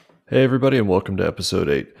Hey everybody, and welcome to episode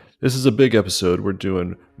 8. This is a big episode. We're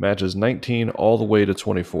doing matches 19 all the way to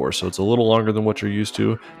 24, so it's a little longer than what you're used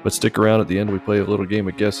to, but stick around. At the end we play a little game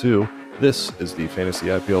of Guess Who. This is the Fantasy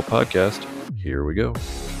IPL Podcast. Here we go.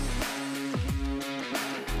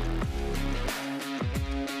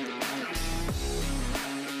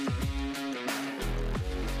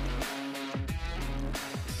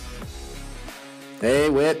 Hey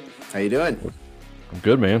Whit, how you doing? I'm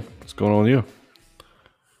good, man. What's going on with you?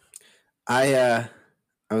 I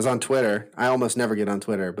was on Twitter. I almost never get on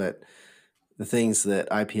Twitter, but the things that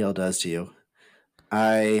IPL does to you.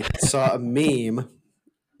 I saw a meme.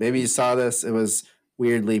 Maybe you saw this. It was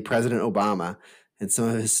weirdly President Obama and some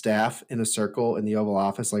of his staff in a circle in the Oval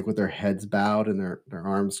Office, like with their heads bowed and their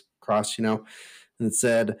arms crossed, and it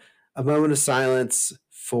said, "A moment of silence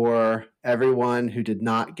for everyone who did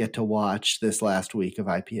not get to watch this last week of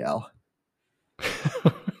IPL."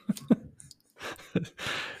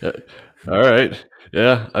 All right.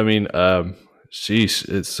 Yeah. I mean, sheesh,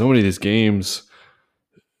 it's so many of these games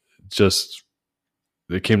just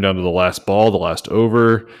they came down to the last ball, the last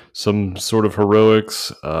over, some sort of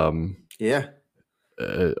heroics. Or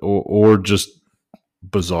just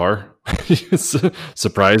bizarre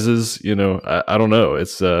surprises. I don't know.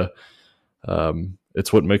 It's what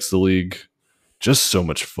makes the league just so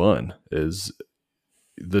much fun is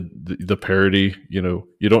the parity. You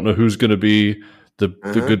don't know who's going to be the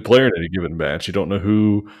good player in any given match. You don't know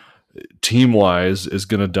who team wise is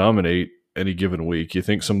going to dominate any given week. You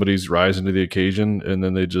think somebody's rising to the occasion, and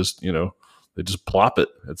then they just plop it.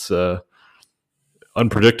 It's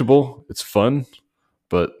unpredictable. It's fun,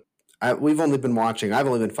 but I've only been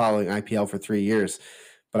following IPL for 3 years,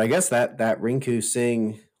 but I guess that Rinku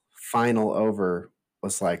Singh final over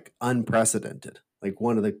was like unprecedented, like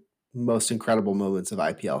one of the most incredible moments of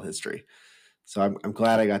IPL history. So I'm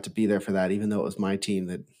glad I got to be there for that, even though it was my team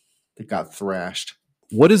that got thrashed.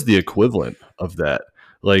 What is the equivalent of that?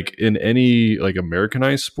 Like in any like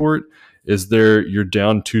Americanized sport, is there you're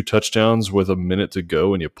down 2 touchdowns with a minute to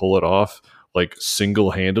go and you pull it off like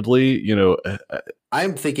single-handedly?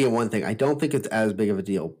 I'm thinking of one thing. I don't think it's as big of a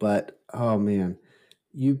deal, but oh man,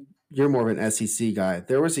 you're more of an SEC guy.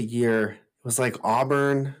 There was a year, it was like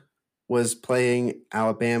Auburn was playing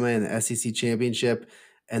Alabama in the SEC championship,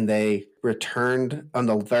 and they returned on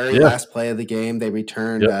the very last play of the game. They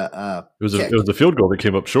returned a it was a field goal that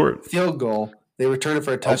came up short. Field goal. They returned it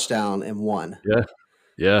for a touchdown and won.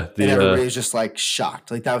 Yeah. And everybody was just like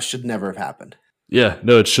shocked. Like that should never have happened. Yeah,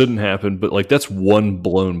 no, it shouldn't happen. But like that's one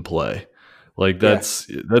blown play. Like that's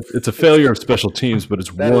it's a failure of special teams, but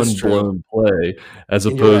it's one blown play as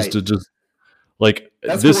opposed to just like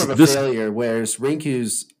that's more of a failure. Whereas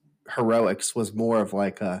Rinku's heroics was more of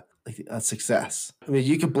like a success. I mean,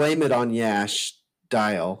 you could blame it on Yash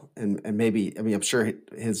Dial and maybe, I mean, I'm sure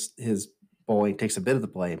his bowling takes a bit of the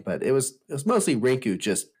blame, but it was mostly Rinku.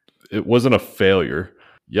 It wasn't a failure.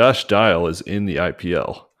 Yash Dial is in the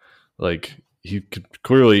IPL. Like he could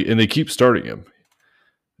clearly, and they keep starting him.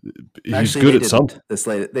 He's good at something.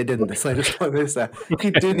 They didn't. This latest point is that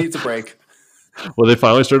he dude needs a break. Well, they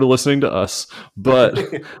finally started listening to us, but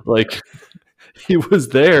like he was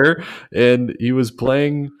there and he was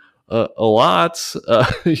playing a lot.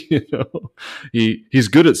 He's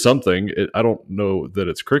good at something. I don't know that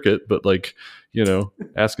it's cricket, but like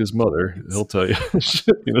ask his mother. He'll tell you.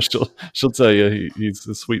 She'll tell you he's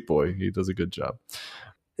a sweet boy. He does a good job.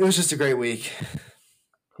 It was just a great week. It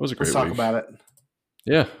was a great week. Let's talk about it.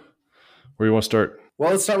 Yeah. Where do you want to start?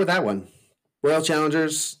 Well, let's start with that one. Royal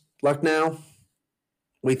Challengers, Lucknow.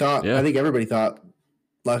 I think everybody thought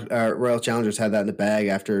Royal Challengers had that in the bag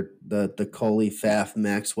after the Kohli, Faf,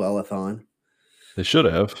 Maxwell-a-thon. They should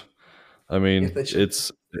have. I mean,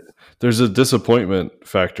 there's a disappointment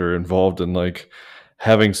factor involved in like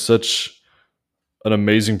having such an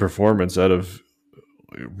amazing performance out of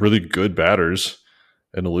really good batters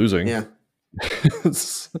and losing. Yeah.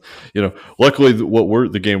 Luckily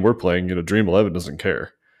the game we're playing, Dream 11 doesn't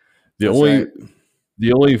care. The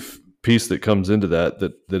only piece that comes into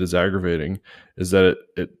that is aggravating is that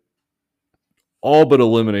it all but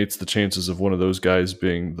eliminates the chances of one of those guys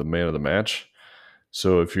being the man of the match.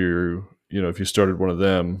 So if you started one of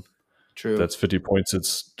them, true, that's 50 points.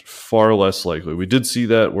 It's far less likely. We did see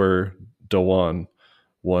that where Dhawan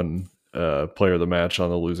won player of the match on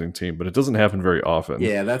the losing team, but it doesn't happen very often.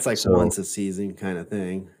 Yeah, that's like once a season kind of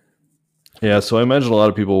thing. Yeah, so I imagine a lot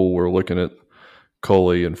of people were looking at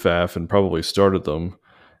Kohli and Faf and probably started them,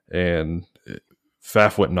 and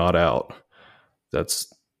Faf went not out.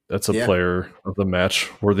 That's a player of the match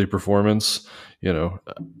worthy performance,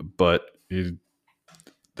 but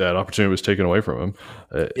that opportunity was taken away from him.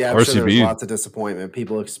 Yeah, I'm sure there was RCB, lots of disappointment.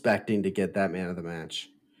 People expecting to get that man of the match.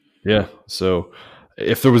 yeah. So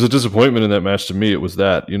if there was a disappointment in that match to me, it was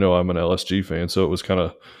that. I'm an LSG fan, so it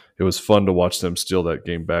was fun to watch them steal that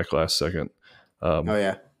game back last second. Oh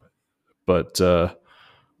yeah. But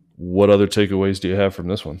what other takeaways do you have from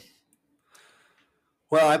this one?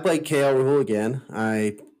 Well, I played KL Rahul again.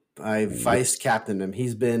 I vice Yes. captained him.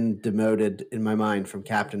 He's been demoted in my mind from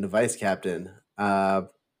captain to vice captain.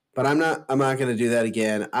 But I'm not going to do that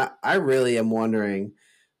again. I really am wondering.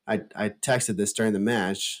 I texted this during the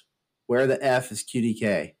match. Where the F is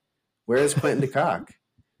QDK? Where is Quentin DeCock?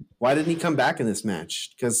 Why didn't he come back in this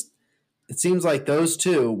match? Because it seems like those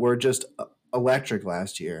two were just electric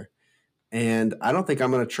last year. And I don't think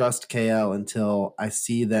I'm going to trust KL until I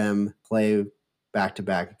see them play back to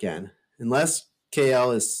back again. Unless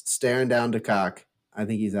KL is staring down DeCock, I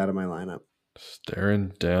think he's out of my lineup. Staring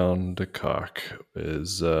down DeCock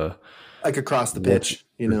is like across the pitch,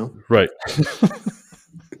 right.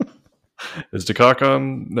 Is DeCock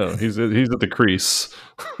on? No, he's at the crease.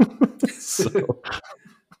 So,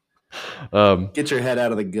 get your head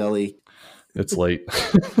out of the gully. It's late.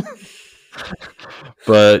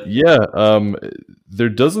 But yeah, there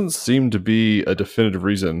doesn't seem to be a definitive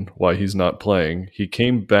reason why he's not playing. He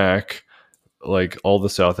came back like all the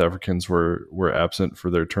South Africans were absent for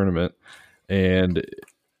their tournament, and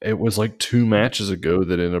it was like 2 matches ago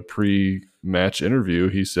that in a pre-match interview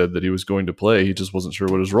he said that he was going to play. He just wasn't sure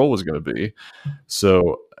what his role was going to be.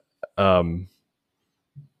 So I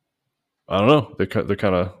don't know. They're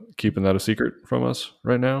kind of keeping that a secret from us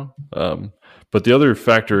right now. But the other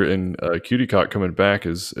factor in QDK coming back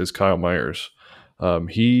is Kyle Myers.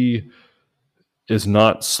 He is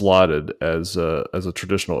not slotted as a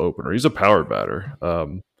traditional opener. He's a power batter.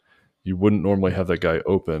 You wouldn't normally have that guy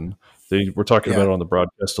open. They were talking about it on the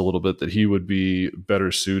broadcast a little bit that he would be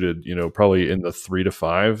better suited, probably in the 3 to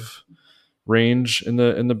 5 range in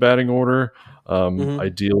the batting order.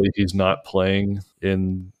 Ideally, he's not playing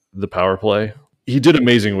in the power play. He did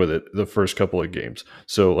amazing with it the first couple of games.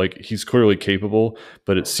 So like he's clearly capable,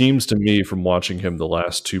 but it seems to me from watching him the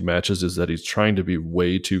last 2 matches is that he's trying to be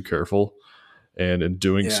way too careful. And in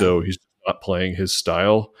doing so, he's not playing his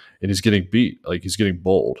style and he's getting beat. Like he's getting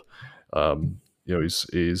bowled.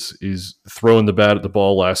 He's throwing the bat at the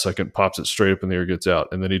ball last second, pops it straight up in the air, gets out,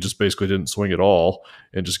 and then he just basically didn't swing at all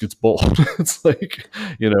and just gets bowled. It's like,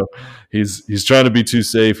 he's trying to be too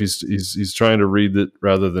safe. He's trying to read it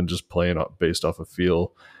rather than just playing based off of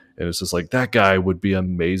feel. And it's just like that guy would be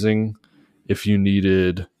amazing if you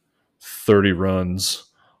needed 30 runs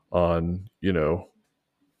on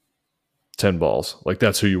 10 balls. Like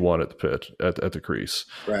that's who you want at the pitch at the crease,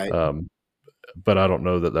 right? But I don't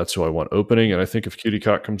know that that's who I want opening. And I think if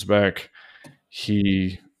QDK comes back,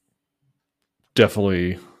 he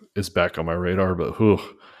definitely is back on my radar. But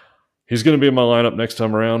he's going to be in my lineup next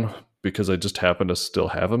time around because I just happen to still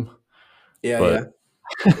have him. But,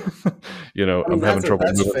 I'm having trouble.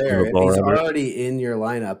 That's fair. If he's already in your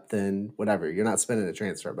lineup, then whatever. You're not spending a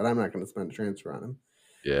transfer, but I'm not going to spend a transfer on him.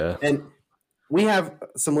 Yeah. And we have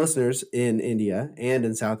some listeners in India and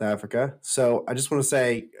in South Africa. So I just want to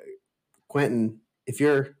say, Quentin, if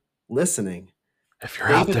you're listening, if you're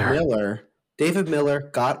out there, David Miller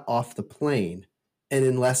got off the plane, and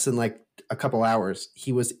in less than like a couple hours,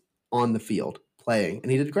 he was on the field playing, and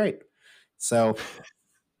he did great. So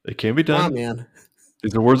it can be done, come on, man.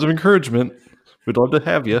 These are words of encouragement. We'd love to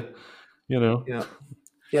have you. Yeah.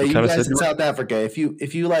 You guys in South Africa, if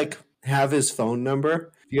you like have his phone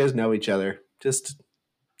number, if you guys know each other, just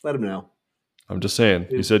let him know. I'm just saying.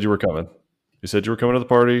 You said you were coming. You said you were coming to the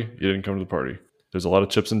party. You didn't come to the party. There's a lot of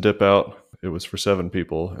chips and dip out. It was for 7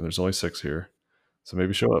 people, and there's only 6 here. So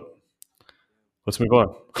maybe show up. Let's move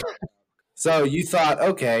on. So you thought,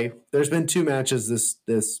 okay, there's been 2 matches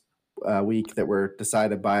this week that were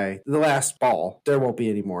decided by the last ball. There won't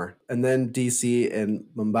be any more. And then DC and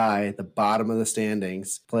Mumbai, the bottom of the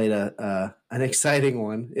standings, played an exciting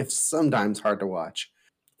one, if sometimes hard to watch.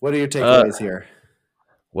 What are your takeaways here?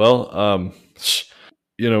 Well,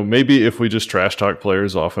 maybe if we just trash talk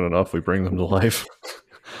players often enough, we bring them to life.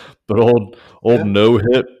 But old no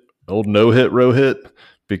hit RoHIT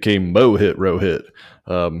became Mo hit RoHIT.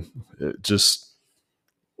 Just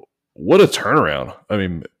what a turnaround! I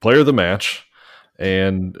mean, player of the match,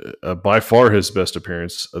 and by far his best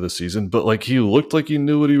appearance of the season. But like he looked like he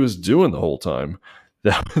knew what he was doing the whole time.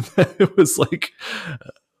 That it was like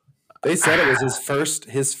they said it was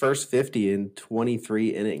his first 50 in 23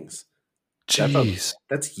 innings. Jeez,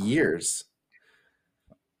 that's years.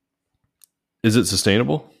 Is it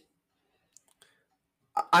sustainable?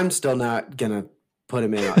 I'm still not gonna put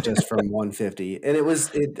him in just from 150. And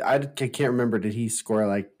I can't remember, did he score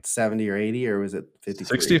like 70 or 80 or was it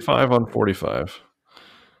 53? 65 on 45.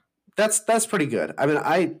 That's pretty good. I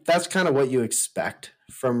mean, that's kind of what you expect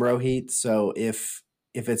from RoHIT. So if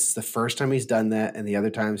it's the first time he's done that and the other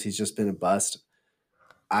times he's just been a bust,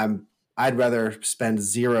 I'd rather spend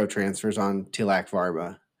 0 transfers on Tilak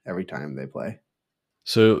Varma every time they play.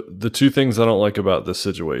 So the two things I don't like about this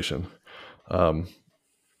situation,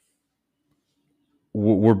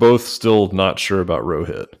 we're both still not sure about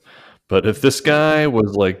RoHIT. But if this guy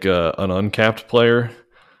was like an uncapped player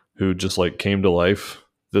who just like came to life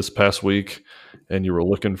this past week and you were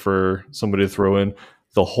looking for somebody to throw in,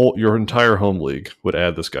 your entire home league would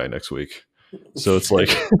add this guy next week. So it's like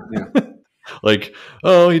like,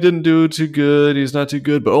 oh, he didn't do too good, he's not too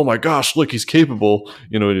good, but oh my gosh, look, he's capable,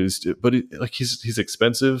 but he's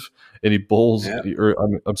expensive and he bowls or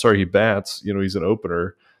I'm sorry, he bats, he's an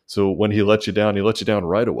opener. So when he lets you down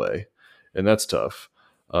right away, and that's tough.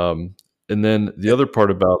 And then the other part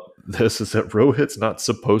about this is that RoHIT's not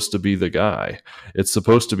supposed to be the guy. It's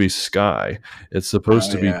supposed to be Sky. It's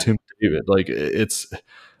supposed to be Tim David. Like it's,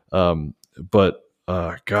 but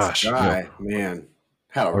gosh, Sky, man,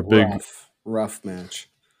 had a rough match.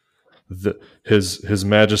 His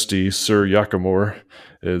Majesty Sir Yakamor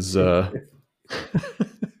is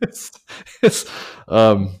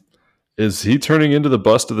is he turning into the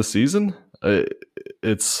bust of the season? He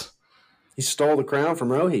stole the crown from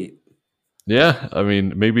RoHIT. Yeah, I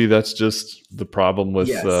mean, maybe that's just the problem with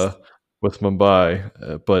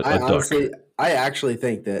Mumbai. But I actually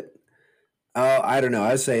think that. I don't know.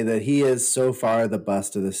 I say that he is so far the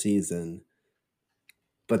bust of the season.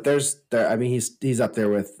 But he's up there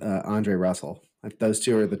with Andre Russell. Like those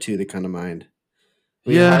two are the two that come to mind.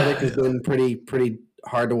 Harvick has been pretty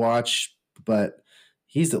hard to watch, but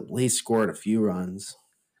he's at least scored a few runs.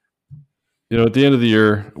 At the end of the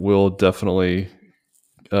year, we'll definitely,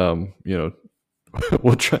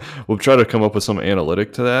 we'll try to come up with some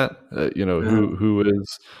analytic to that. Who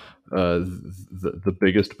is the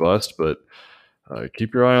biggest bust, but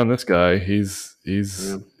keep your eye on this guy. His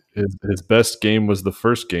best game was the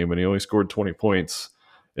first game, and he only scored 20 points,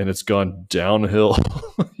 and it's gone downhill.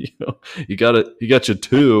 He got you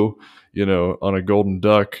 2, on a golden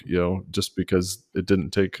duck, just because it didn't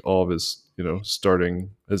take all of his, starting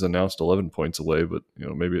his announced 11 points away, but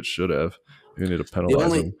maybe it should have. You need to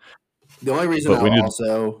penalize him. The only reason I'll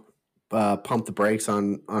also pump the brakes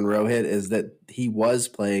on RoHIT is that he was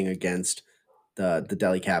playing against the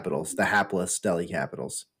Delhi Capitals, the hapless Delhi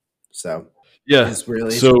Capitals. So is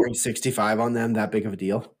really scoring 65 on them that big of a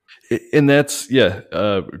deal? And that's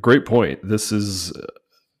great point. This is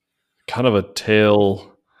kind of a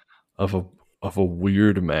tale of a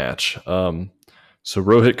weird match. So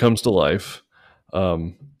RoHIT comes to life.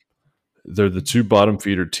 They're the two bottom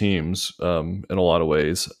feeder teams in a lot of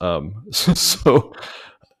ways. So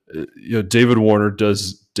David Warner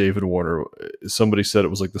does David Warner. Somebody said it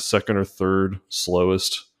was like the second or third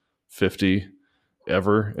slowest 50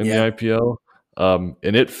 ever in the IPL.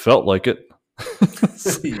 And it felt like it.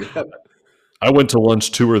 I went to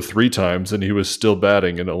lunch 2 or 3 times and he was still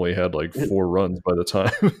batting and only had like 4 runs by the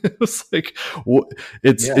time. It was like,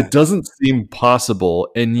 it doesn't seem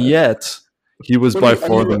possible. And yet he was by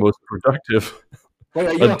far the most productive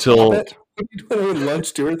until you went to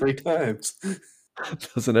lunch 2 or 3 times.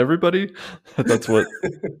 Doesn't everybody? That's what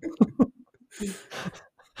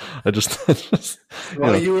I just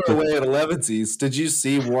While you were away at 11sies, did you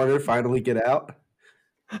see Warner finally get out?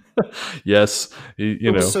 Yes,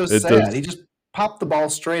 it was so sad. He just popped the ball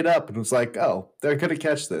straight up and was like, "Oh, they're going to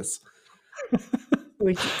catch this."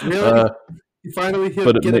 Like, really? He finally get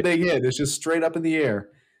a big hit. It's just straight up in the air.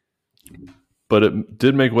 But it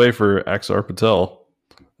did make way for Axar Patel,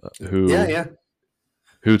 who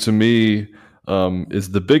to me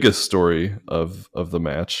is the biggest story of the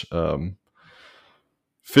match.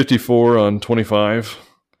 54 on 25.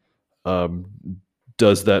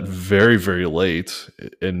 Does that very, very late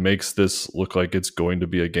and makes this look like it's going to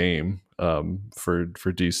be a game for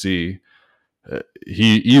DC.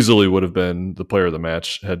 He easily would have been the player of the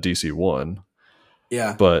match had DC won.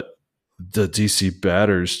 Yeah. But the DC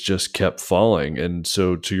batters just kept falling. And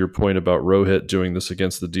so to your point about RoHIT doing this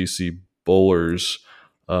against the DC bowlers,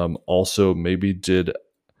 also maybe did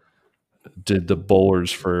the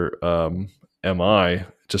bowlers for MI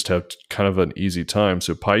just have kind of an easy time.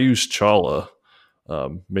 So Piyush Chawla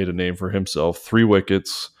made a name for himself, 3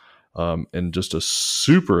 wickets, and just a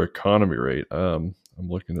super economy rate. I'm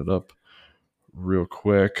looking it up real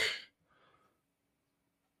quick.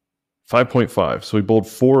 5.5. So he bowled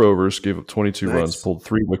 4 overs, gave up 22 runs, pulled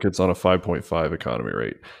 3 wickets on a 5.5 economy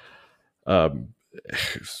rate.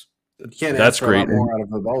 You can't ask That's for a lot great. more out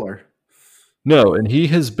of a bowler. No, and he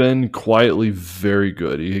has been quietly very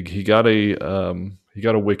good. He got a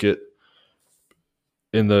wicket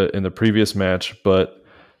in the previous match, but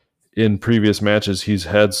in previous matches he's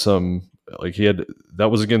had some, like he had, that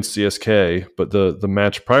was against CSK, but the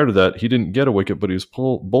match prior to that he didn't get a wicket, but he was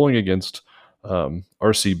bowling against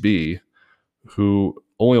RCB, who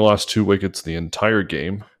only lost 2 wickets the entire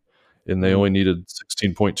game, and they only needed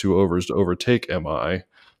 16.2 overs to overtake MI.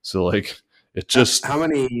 So like it just How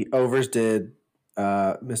many overs did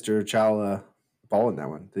Mr. Chawla bowl in that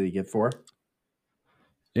one? Did he get 4?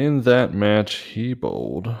 in that match he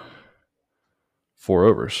bowled 4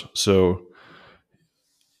 overs. So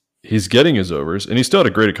he's getting his overs, and he still had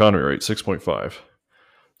a great economy rate, 6.5. Which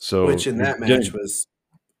So in he's that match getting,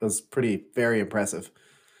 was very impressive.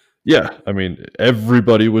 yeah, I mean,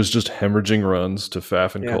 everybody was just hemorrhaging runs to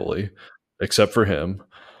Faf and Yeah. Coley, except for him.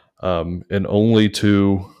 And only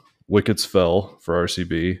 2 wickets fell for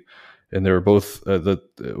RCB, and they were both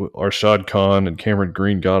Arshad Khan and Cameron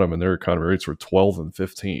Green got them, and their economy rates were 12 and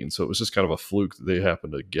 15. So it was just kind of a fluke that they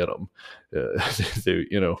happened to get them.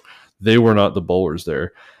 They were not the bowlers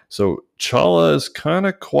there. So Chawla is kind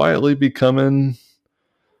of quietly becoming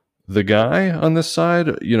the guy on this side.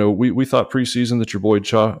 We thought preseason that your boy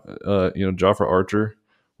Jofra Archer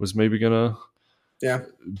was maybe gonna Yeah.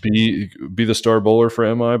 be the star bowler for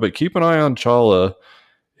MI, but keep an eye on Chawla.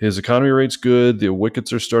 His economy rate's good. The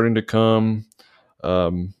wickets are starting to come.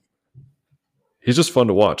 He's just fun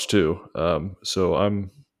to watch too. So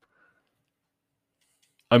I'm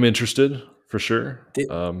interested for sure.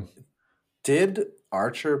 Did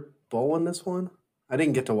Archer bowl in this one? I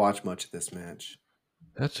didn't get to watch much of this match.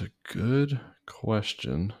 That's a good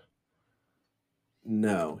question.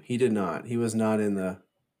 No, he did not. He was not in the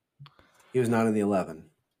 11.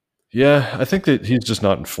 Yeah, I think that he's just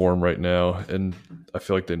not in form right now, and I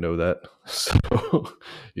feel like they know that. So,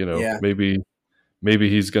 Yeah. maybe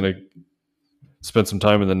he's going to spend some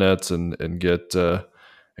time in the nets and get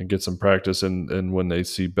some practice, and when they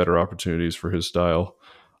see better opportunities for his style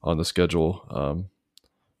on the schedule,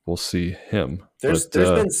 we'll see him. There's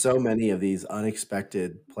been so many of these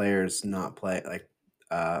unexpected players not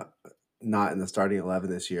not in the starting 11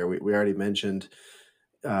 this year. We already mentioned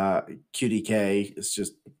QDK is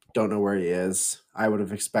just don't know where he is. I would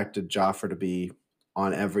have expected Jofra to be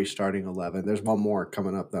on every starting 11. There's one more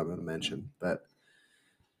coming up that I'm going to mention, but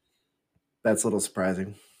that's a little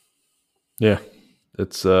surprising. Yeah,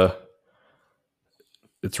 it's real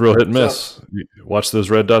hit and miss. So, watch those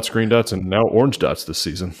red dots, green dots, and now orange dots this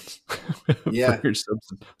season. Yeah, for your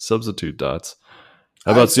substitute dots.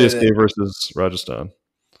 How about CSK versus Rajasthan?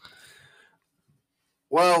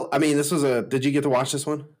 Well, I mean, this was did you get to watch this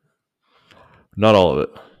one? Not all of it.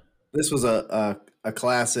 This was a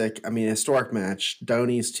classic, historic match.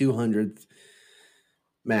 Dhoni's 200th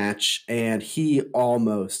match, and he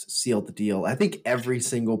almost sealed the deal. I think every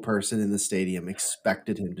single person in the stadium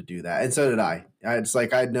expected him to do that, and so did I. It's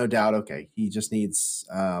like I had no doubt. Okay, he just needs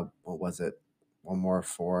what was it? One more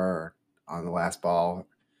 4 on the last ball.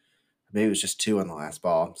 Maybe it was just 2 on the last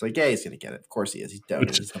ball. It's like, yeah, he's going to get it. Of course he is. He's Dhoni.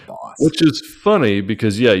 He's the boss. Which is funny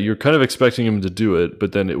because, yeah, you're kind of expecting him to do it,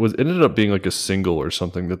 but then it ended up being like a single or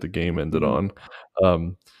something that the game ended on.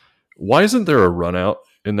 Why isn't there a run out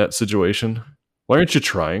in that situation? Why aren't you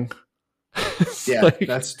trying? Yeah,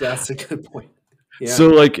 that's a good point. Yeah. So,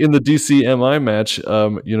 like in the DCMI match,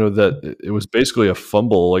 that it was basically a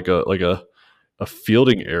fumble, like a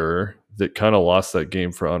fielding error that kind of lost that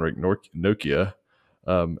game for Henrik Nokia.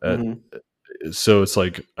 So it's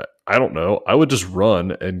like, I don't know. I would just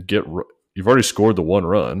run and you've already scored the 1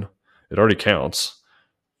 run. It already counts.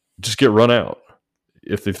 Just get run out.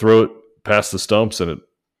 If they throw it past the stumps and it,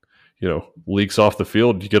 leaks off the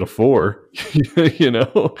field, you get a 4.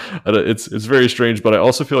 It's very strange, but I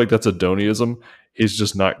also feel like that's a Dhoniism. He's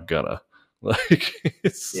just not gonna.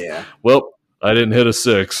 Well, I didn't hit a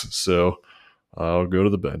 6, so I'll go to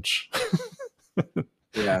the bench.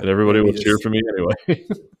 Yeah, and everybody will cheer for me anyway.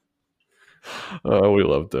 Oh, we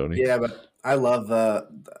love Dhoni. Yeah, but I love the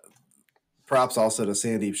props also to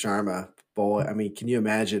Sandeep Sharma. Boy, I mean, can you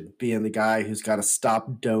imagine being the guy who's got to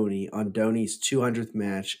stop Dhoni on Dhoni's 200th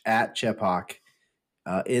match at Chepauk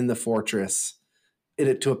in the Fortress,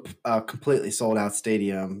 to a completely sold out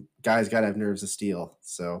stadium? Guys got to have nerves of steel.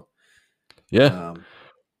 So, yeah.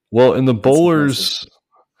 Well, and the bowlers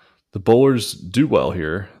do well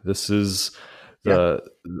here. This is the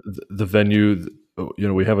venue.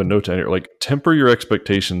 We have a note down here, like, temper your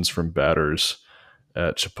expectations from batters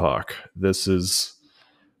at Chepauk. This is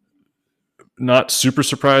not super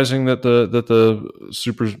surprising that the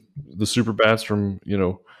super bats from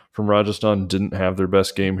from Rajasthan didn't have their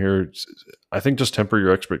best game here. I think just temper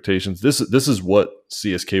your expectations. This is what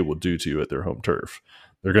CSK will do to you at their home turf.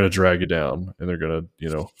 They're going to drag you down, and they're going to,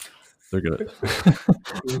 they're going to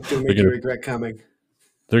It's gonna make you regret coming.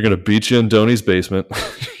 they're going to beat you in Dhoni's basement.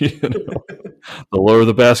 They'll lower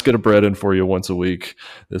the basket of bread in for you once a week.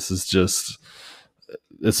 This is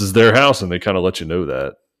their house, and they kind of let you know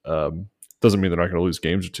that. Doesn't mean they're not going to lose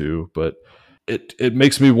games or two, but it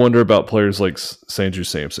makes me wonder about players like Sanju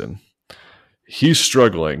Samson. He's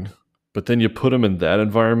struggling, but then you put him in that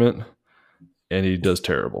environment, and he does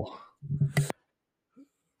terrible.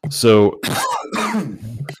 So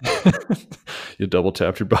you double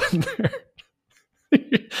tapped your button there.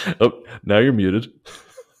 Oh, now you're muted.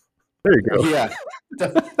 There you go. Yeah.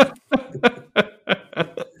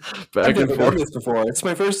 I've never done this before. It's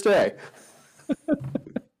my first day.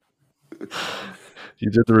 You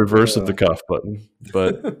did the reverse of the cough button,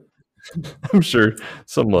 but I'm sure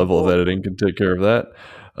some level of editing can take care of that.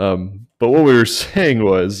 But what we were saying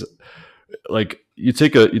was, like, you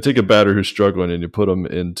take a batter who's struggling and you put them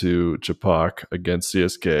into Chapak against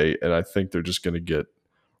CSK, and I think they're just going to get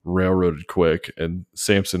railroaded quick. And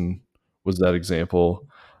Samson was that example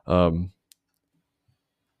on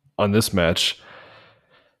this match.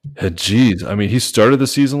 And geez, I mean, he started the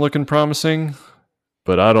season looking promising,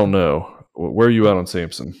 but I don't know. Where are you at on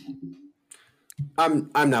Samson? I'm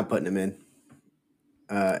not putting him in.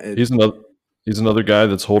 He's another guy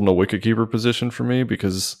that's holding a wicketkeeper position for me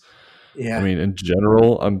because, yeah. I mean, in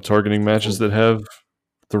general, I'm targeting matches that have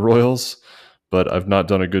the Royals, but I've not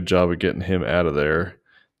done a good job of getting him out of there.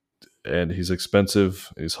 And he's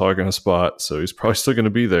expensive. He's hogging a spot, so he's probably still going to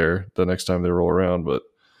be there the next time they roll around. But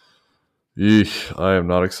I am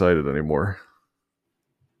not excited anymore.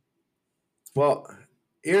 Well,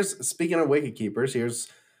 speaking of wicketkeepers, here's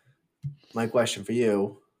my question for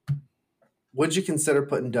you. Would you consider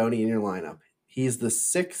putting Dhoni in your lineup? He's the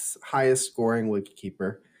 6th highest scoring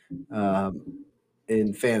wicketkeeper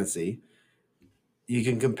in fantasy. You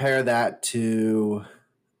can compare that to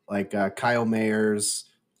like Kyle Mayers,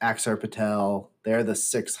 Axar Patel. They're the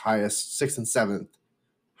 6th and 7th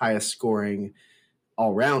highest scoring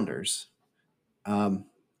all-rounders.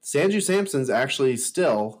 Sanju Samson's actually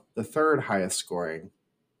still the 3rd highest scoring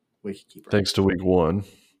wicketkeeper. Thanks to week 1.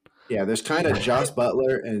 Yeah, there's kind of Josh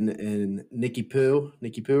Butler and Nicky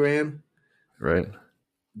Pooran. Right.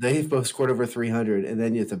 They've both scored over 300, and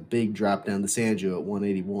then it's a big drop down to Sanju at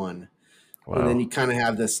 181. Wow. And then you kind of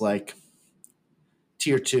have this like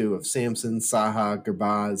tier 2 of Samson, Saha,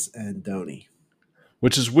 Gurbaz, and Dhoni.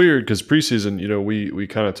 Which is weird because preseason, we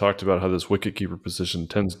kind of talked about how this wicketkeeper position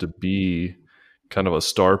tends to be kind of a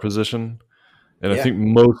star position. And I think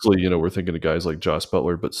mostly, we're thinking of guys like Josh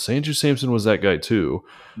Butler, but Sanju Samson was that guy too.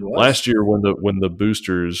 Last year, when the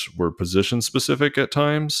boosters were position specific at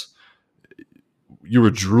times, you were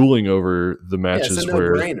drooling over the matches it's a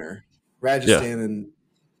no-brainer. Rajasthan and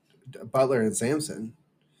Butler and Samson.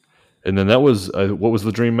 And then that was what was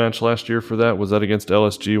the dream match last year for that? Was that against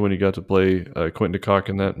LSG when you got to play Quentin de Kock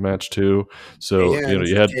in that match too? So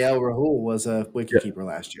you had KL Rahul was a wicketkeeper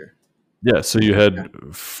last year. Yeah, so you had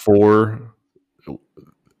 4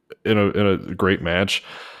 in a great match,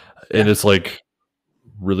 and it's like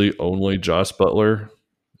really only Josh Butler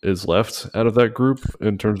is left out of that group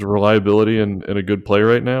in terms of reliability and a good play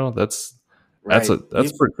right now. That's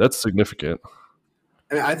significant.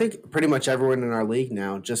 I mean, I think pretty much everyone in our league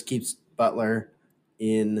now just keeps Butler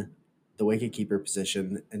in the wicketkeeper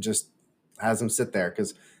position and just has him sit there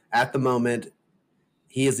because at the moment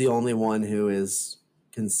he is the only one who is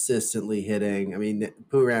consistently hitting. I mean,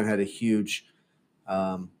 Pooran had a huge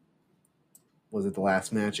was it the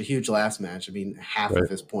last match? A huge last match. I mean, half of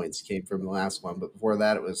his points came from the last one, but before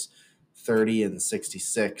that it was 30 and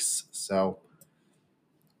 66. So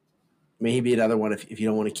maybe another one if you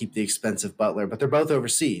don't want to keep the expensive Butler, but they're both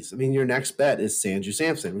overseas. I mean, your next bet is Sanju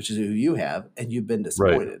Samson, which is who you have, and you've been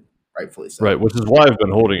disappointed, rightfully so. Right, which is why I've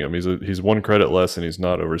been holding him. He's 1 credit less, and he's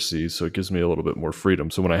not overseas, so it gives me a little bit more freedom.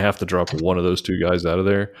 So when I have to drop one of those 2 guys out of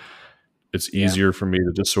there, it's easier for me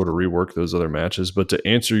to just sort of rework those other matches. But to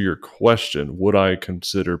answer your question, would I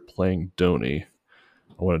consider playing Dhoni?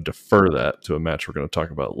 I want to defer that to a match we're going to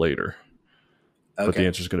talk about later. Okay. But the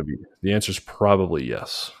answer is probably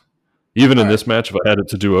yes. Even in this match, if I had it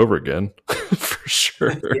to do over again, for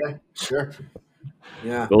sure. Yeah, sure.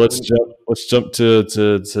 Yeah. But let's jump to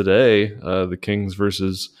today, the Kings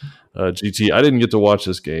versus GT. I didn't get to watch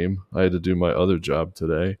this game. I had to do my other job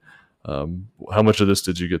today. How much of this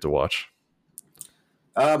did you get to watch?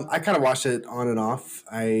 I kind of watched it on and off.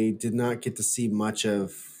 I did not get to see much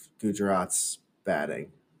of Gujarat's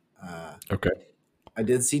batting. Okay. I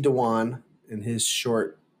did see Dhawan in his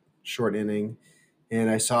short short inning, and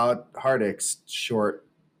I saw Hardic's short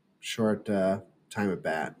time at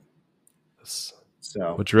bat.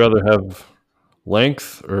 So would you rather have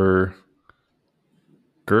length or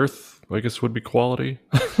girth? I guess would be quality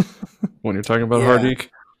when you're talking about yeah, Hardik.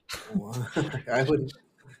 I would.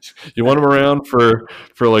 You want him around for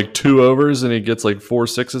like 2 overs and he gets like 4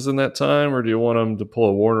 6s in that time, or do you want him to pull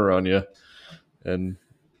a Warner on you? And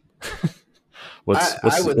I would what's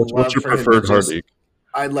love your for him to preferred just. Hardik?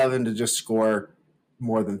 I'd love him to just score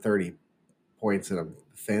more than 30 points in a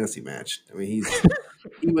fantasy match. I mean,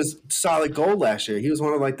 he was solid gold last year. He was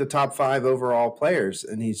one of like the top 5 overall players,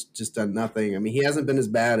 and he's just done nothing. I mean, he hasn't been as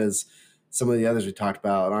bad as some of the others we talked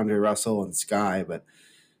about, Andre Russell and Sky. But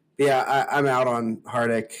yeah, I'm out on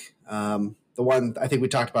Hardik. The one I think we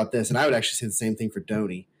talked about this, and I would actually say the same thing for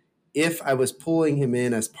Dhoni. If I was pulling him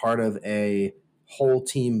in as part of a whole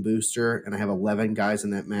team booster, and I have 11 guys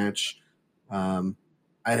in that match,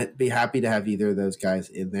 I'd be happy to have either of those guys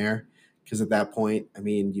in there, because at that point, I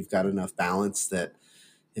mean, you've got enough balance that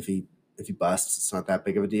if he busts, it's not that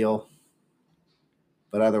big of a deal.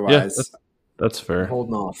 But otherwise, that's fair. I'm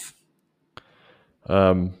holding off.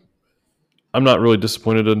 I'm not really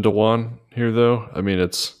disappointed in Dewan here, though. I mean,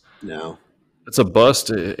 it's a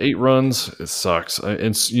bust. 8 runs, it sucks.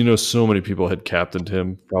 And so many people had captained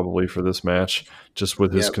him probably for this match just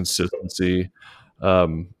with his consistency.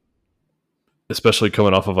 Especially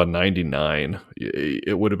coming off of a 99,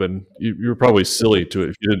 it would have been, you were probably silly to it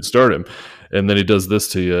if you didn't start him, and then he does this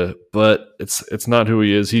to you. But it's not who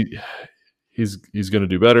he is. He's going to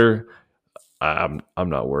do better. I'm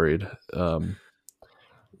not worried. I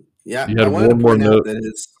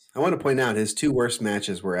want to point out his 2 worst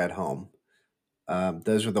matches were at home.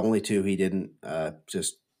 Those were the only 2 he didn't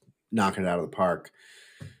just knock it out of the park.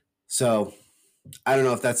 So I don't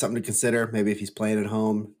know if that's something to consider. Maybe if he's playing at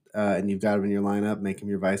home and you've got him in your lineup, make him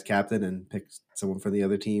your vice captain and pick someone for the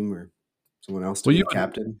other team or someone else to be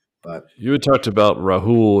captain. But you had talked about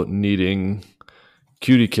Rahul needing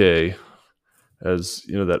QDK as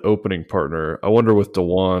that opening partner. I wonder with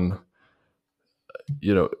Dewan,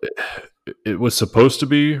 it was supposed to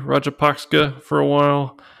be Rajapaksa for a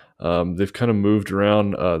while. They've kind of moved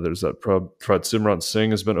around. There's that Simran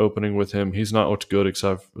Singh has been opening with him. He's not much good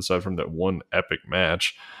aside from that one epic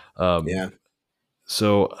match.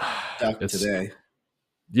 So today.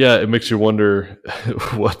 Yeah, it makes you wonder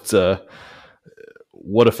what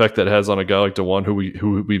effect that has on a guy like Dewan,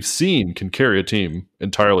 who we've seen can carry a team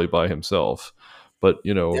entirely by himself. But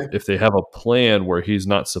if they have a plan where he's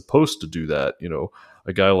not supposed to do that,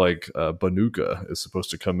 a guy like Banuka is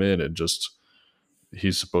supposed to come in and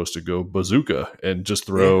he's supposed to go bazooka and just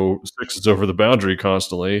throw 6s over the boundary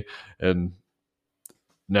constantly. And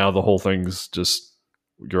now the whole thing's just,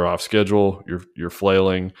 you're off schedule, you're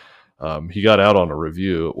flailing. He got out on a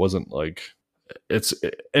review. It wasn't like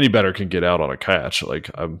any better can get out on a catch.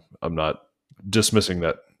 Like I'm not dismissing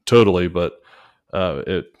that totally, but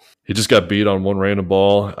he just got beat on one random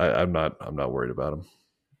ball. I'm not worried about him.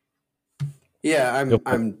 Yeah,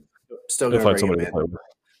 I'm still going to bring him in. To play with.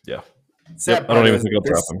 Yeah. I don't even think I'll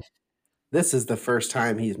drop him. This is the first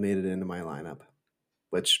time he's made it into my lineup,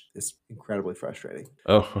 which is incredibly frustrating.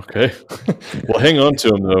 Oh, okay. Well, hang on to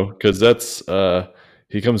him though, because that's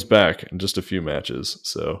he comes back in just a few matches.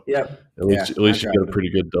 So at least you get a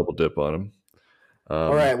pretty good double dip on him.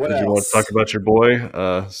 All right, what else? You want to talk about your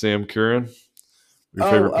boy, Sam Curran, your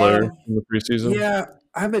favorite player in the preseason? Yeah,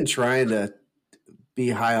 I've been trying to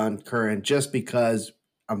be high on Curran just because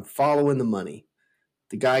I'm following the money.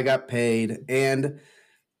 The guy got paid, and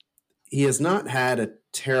he has not had a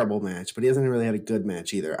terrible match, but he hasn't really had a good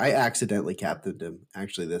match either. I accidentally captained him,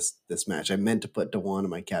 actually, this match. I meant to put Dewan in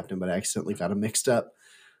my captain, but I accidentally got him mixed up.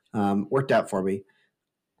 Worked out for me.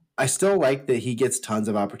 I still like that he gets tons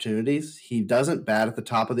of opportunities. He doesn't bat at the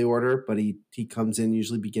top of the order, but he comes in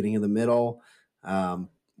usually beginning of the middle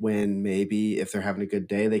when maybe if they're having a good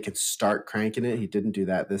day, they can start cranking it. He didn't do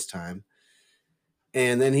that this time.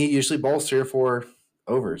 And then he usually bowls 3 or 4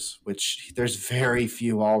 overs, which there's very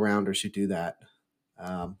few all-rounders who do that.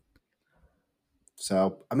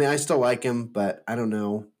 So, I mean, I still like him, but I don't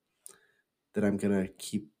know that I'm going to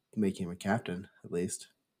keep making him a captain, at least.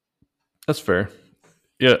 That's fair.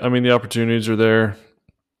 Yeah, I mean, the opportunities are there,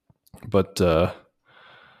 but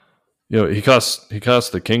he costs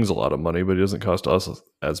the Kings a lot of money, but he doesn't cost us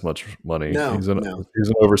as much money. No, he's an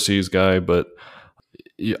overseas guy, but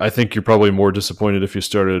I think you're probably more disappointed if you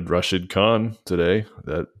started Rashid Khan today.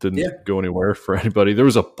 That didn't go anywhere for anybody. There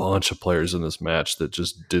was a bunch of players in this match that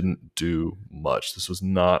just didn't do much. This was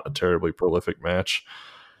not a terribly prolific match.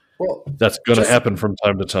 Well, that's going to happen from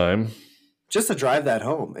time to time. just to drive that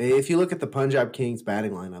home, if you look at the Punjab Kings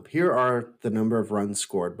batting lineup, here are the number of runs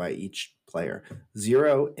scored by each player: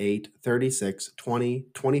 0, 8, 36, 20,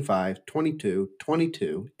 25, 22,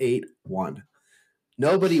 22, 8, 1.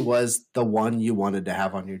 Nobody was the one you wanted to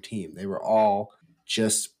have on your team. They were all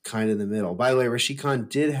just kind of in the middle. By the way, Rashid Khan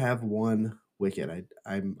did have one wicket.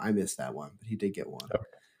 I missed that one, but he did get one.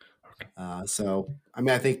 So, I mean,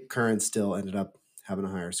 I think Curran still ended up having a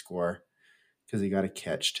higher score because he got a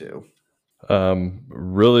catch too.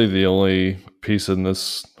 Really, the only piece in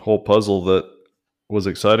this whole puzzle that was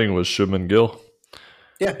exciting was Shubman Gill.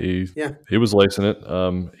 Yeah, he was lacing it.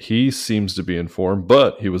 He seems to be in form,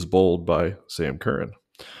 but he was bowled by Sam Curran,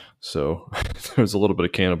 so there was a little bit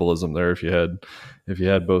of cannibalism there. If you had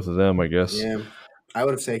both of them, I guess. Yeah, I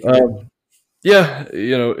would have taken it. Yeah,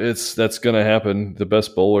 that's going to happen. The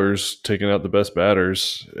best bowlers taking out the best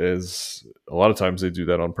batters is a lot of times they do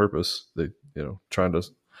that on purpose. They, trying to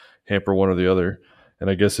hamper one or the other.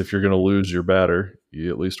 And I guess if you're going to lose your batter,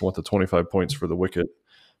 you at least want the 25 points for the wicket.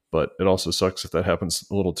 But it also sucks if that happens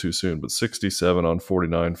a little too soon. But 67 on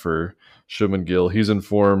 49 for Shubman Gill. He's in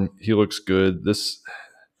form. He looks good. This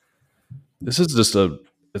is just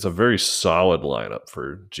it's a very solid lineup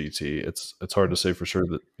for GT. It's hard to say for sure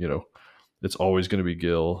that, it's always going to be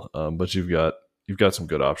Gill, but you've got some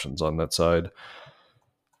good options on that side.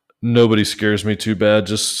 Nobody scares me too bad.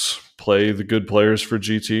 Just play the good players for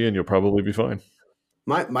GT, and you'll probably be fine.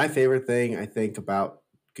 My favorite thing I think about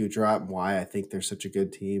Gujarat and why I think they're such a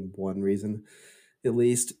good team, one reason at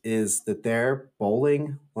least, is that their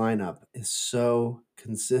bowling lineup is so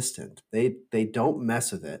consistent. They don't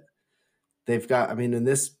mess with it. They've got, I mean, in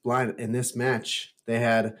this match, they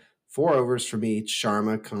had 4 overs from each: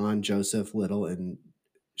 Sharma, Khan, Joseph, Little, and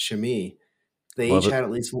Shami. They each had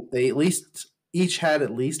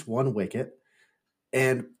at least one wicket,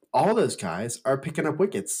 and all those guys are picking up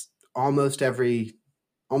wickets almost every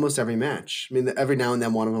match. I mean, every now and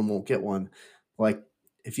then one of them won't get one. Like,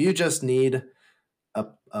 if you just need a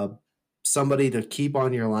somebody to keep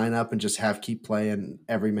on your lineup and just keep playing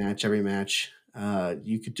every match,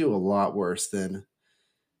 you could do a lot worse than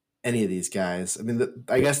any of these guys. I mean,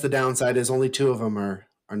 I guess the downside is only 2 of them are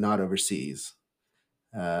not overseas.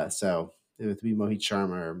 So it would be Mohit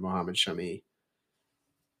Sharma or Mohammad Shami.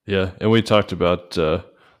 Yeah, and we talked about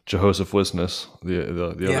Joseph Wisnes,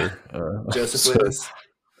 the other. Joseph Wisnes.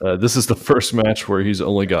 This is the first match where he's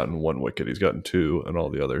only gotten 1 wicket. He's gotten 2 in all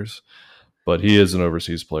the others. But he is an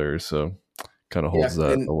overseas player, so kind of holds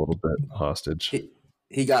that a little bit hostage.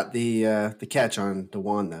 He got the catch on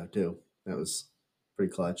Dewan, though, too. That was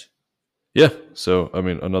pretty clutch. Yeah, so, I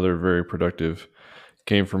mean, another very productive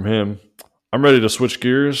game from him. I'm ready to switch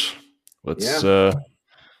gears. Let's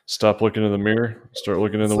stop looking in the mirror, start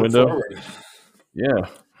looking in the window. Forward. Yeah.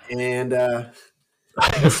 And we're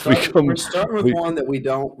starting with one that we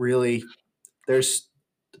don't really – there's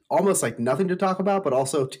almost like nothing to talk about, but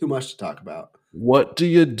also too much to talk about. What do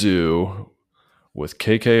you do with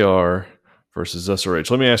KKR versus SRH?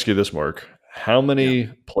 Let me ask you this, Mark. How many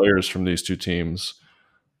players from these two teams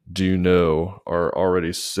do you know are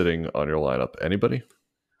already sitting on your lineup? Anybody?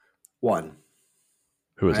 1.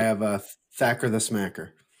 Who is it? I have Thacker the Smacker.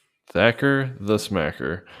 Thacker the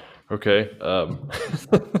Smacker. Okay.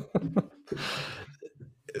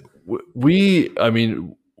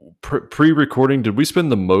 Pre-recording, did we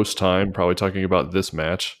spend the most time probably talking about this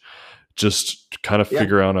match? Just kind of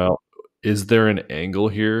figure out, is there an angle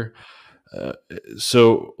here?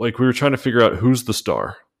 So, like, we were trying to figure out who's the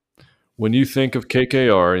star. When you think of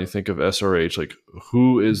KKR and you think of SRH, like,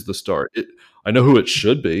 who is the star? I know who it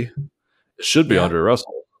should be. It should be Andre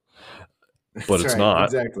Russell. But it's not.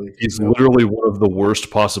 Exactly. He's literally one of the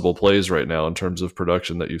worst possible plays right now in terms of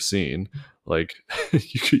production that you've seen. Like,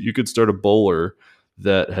 you could start a bowler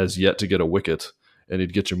that has yet to get a wicket, and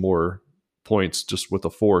he'd get you more points just with a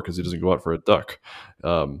 4 because he doesn't go out for a duck.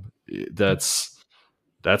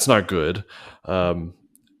 That's not good.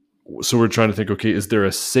 So we're trying to think, okay, is there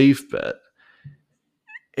a safe bet?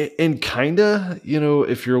 And kind of,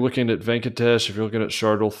 if you're looking at Venkatesh, if you're looking at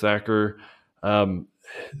Shardul, Thacker,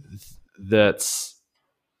 there's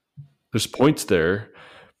points there,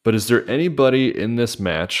 but is there anybody in this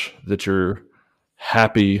match that you're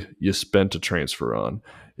happy you spent a transfer on?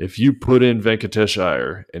 If you put in Venkatesh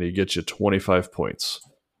Iyer and he gets you 25 points,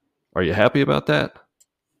 are you happy about that?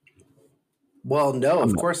 Well, no,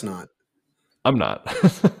 of course not. I'm not.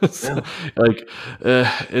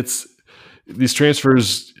 It's these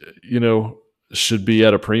transfers, should be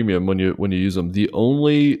at a premium when you use them. The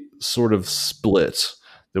only sort of split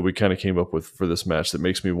that we kind of came up with for this match that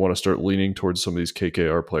makes me want to start leaning towards some of these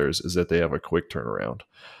KKR players is that they have a quick turnaround.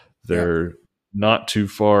 They're not too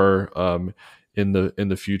far in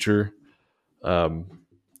the future. And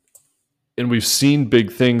we've seen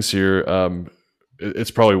big things here.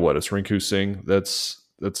 It's probably it's Rinku Singh. That's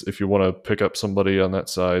if you want to pick up somebody on that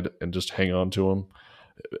side and just hang on to them.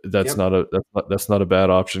 That's Yep. that's not a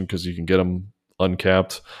bad option because you can get them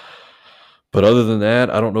uncapped. But other than that,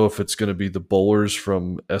 I don't know if it's going to be the bowlers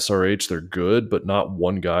from SRH. They're good, but not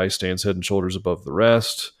one guy stands head and shoulders above the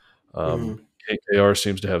rest. Hmm. KKR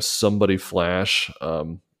seems to have somebody flash.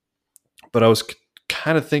 But I was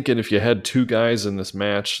kind of thinking if you had two guys in this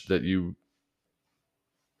match that you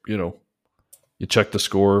check the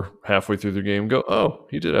score halfway through the game, go, oh,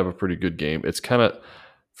 he did have a pretty good game. It's kind of,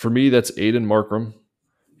 for me, that's Aiden Markram.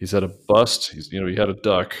 He's had a bust. He had a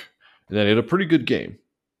duck, and then he had a pretty good game.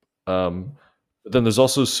 But then there's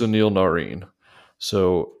also Sunil Nareen.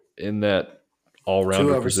 So in that Two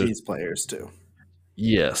all-rounder position, overseas players too.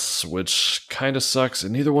 yes, which kind of sucks.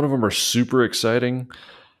 And neither one of them are super exciting.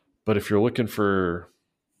 But if you're looking for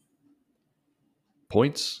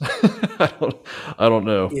points, I don't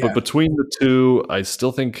know. But Yeah. between the two, I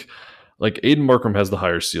still think like Aiden Markram has the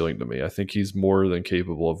higher ceiling to me. I think he's more than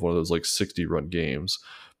capable of one of those like 60-run games.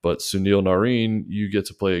 But Sunil Nareen, you get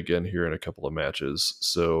to play again here in a couple of matches.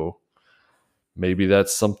 So maybe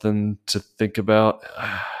that's something to think about.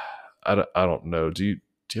 I don't know. Do you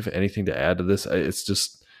have anything to add to this? It's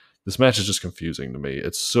just this match is just confusing to me.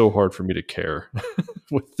 It's so hard for me to care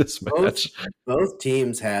with this match. Both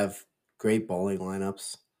teams have great bowling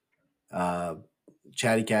lineups.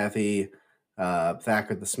 Chatty Cathy,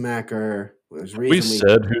 Thacker the Smacker. There's We reason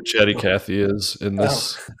said who Chatty Cathy is in oh,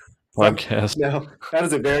 this podcast. no, that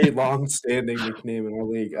is a very long-standing nickname in our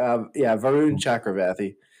league. Yeah, Varun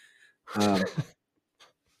Chakravarthy.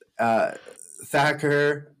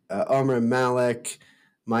 Thacker, Omar Malik,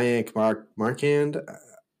 Mayank Markand,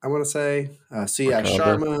 I want to say, Siyash Makanda.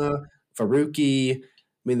 Sharma, Faruqi. I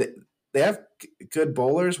mean, they have good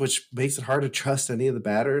bowlers, which makes it hard to trust any of the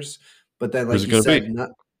batters. But then, Who's like it you going to said,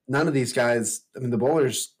 be? none of these guys. I mean, the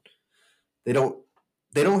bowlers they don't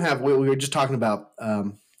have. We were just talking about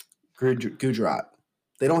Gujarat.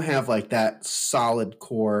 They don't have like that solid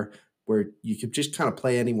core where you could just kind of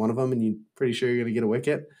play any one of them and you're pretty sure you're going to get a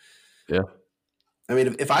wicket. Yeah. I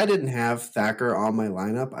mean, if I didn't have Thacker on my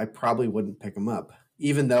lineup, I probably wouldn't pick him up,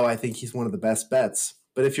 even though I think he's one of the best bets.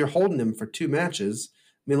 But if you're holding him for two matches,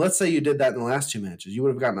 I mean, let's say you did that in the last two matches. You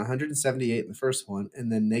would have gotten 178 in the first one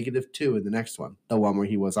and then -2 in the next one, the one where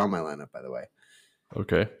he was on my lineup, by the way.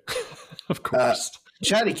 Okay. Of course.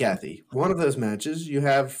 Chatty Cathy, one of those matches, you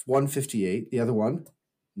have 158, the other one,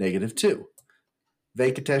 -2.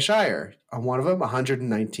 Venkatesh Iyer, on one of them,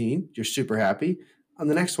 119. You're super happy. On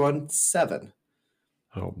the next one, 7.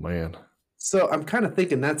 Oh man. So I'm kind of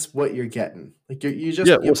thinking that's what you're getting. Like you Yeah.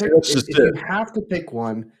 you Well, see, pick that's just if you it. have to pick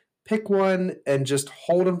one and just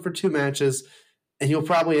hold them for two matches, and you'll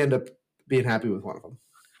probably end up being happy with one of them.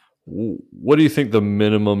 What do you think the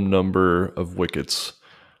minimum number of wickets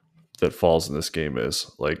that falls in this game is?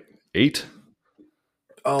 Like 8?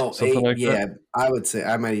 Oh, Something 8. like that?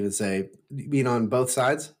 Yeah, I might even say being on both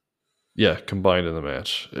sides. Yeah, combined in the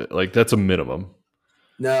match. Like that's a minimum.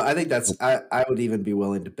 No, I think that's I would even be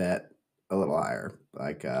willing to bet a little higher,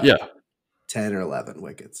 like Yeah. 10 or 11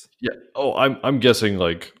 wickets. Yeah. Oh, I'm guessing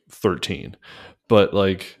like 13. But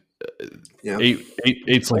like Yeah.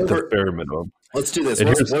 eight's like the Over. bare minimum. Let's do this. And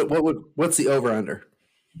here's What's the over under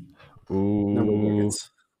number of ooh,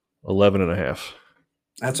 wickets? 11 and a half.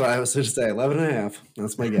 That's what I was going to say. 11 and a half.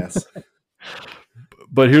 That's my guess.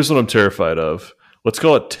 But here's what I'm terrified of. Let's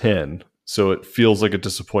call it 10 so it feels like a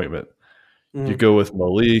disappointment. You go with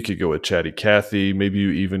Malik, you go with Chatty Cathy, maybe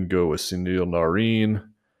you even go with Sunil Nareen,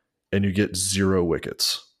 and you get 0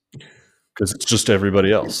 wickets because it's just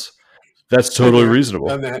everybody else. That's totally reasonable.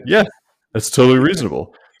 Yeah, that's totally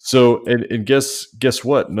reasonable. So, and guess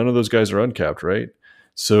what? None of those guys are uncapped, right?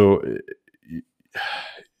 So,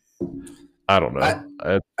 I don't know.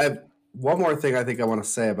 I have one more thing I think I want to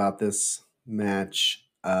say about this match.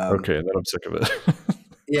 Okay, and then I'm sick of it.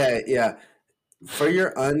 Yeah. For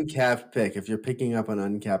your uncapped pick, if you're picking up an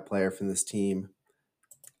uncapped player from this team,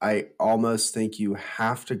 I almost think you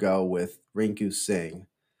have to go with Rinku Singh.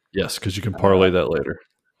 Yes, because you can parlay that later.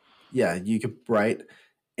 Yeah, you could, right?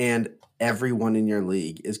 And everyone in your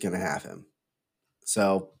league is going to have him.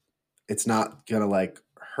 So it's not going to like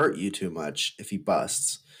hurt you too much if he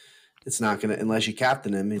busts. It's not going to, unless you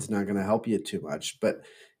captain him, it's not going to help you too much. But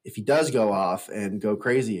if he does go off and go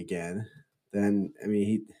crazy again, then, I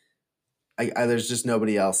mean, there's just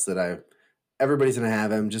nobody else that everybody's going to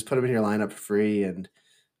have him. Just put him in your lineup for free and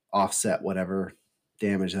offset whatever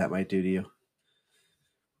damage that might do to you.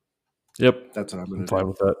 Yep. That's what I'm going to do. Fine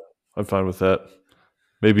with that. I'm fine with that.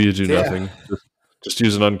 Maybe you do So yeah, nothing. Just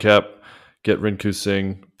use an uncap, get Rinku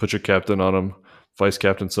Singh, put your captain on him, vice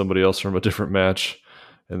captain somebody else from a different match,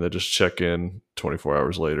 and then just check in 24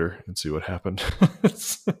 hours later and see what happened.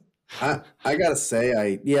 I gotta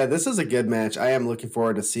say, this is a good match. I am looking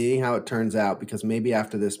forward to seeing how it turns out because maybe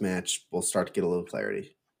after this match we'll start to get a little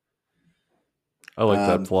clarity. I like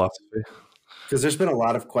that philosophy. Because there's been a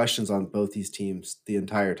lot of questions on both these teams the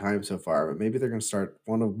entire time so far, but maybe they're going to start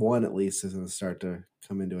one at least is going to start to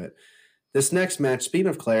come into it. This next match, speaking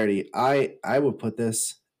of clarity, I would put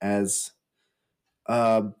this as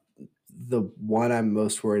the one I'm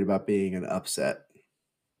most worried about being an upset.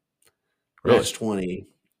 Really? Match 20.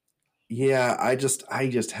 Yeah, I just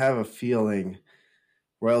have a feeling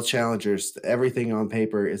Royal Challengers, everything on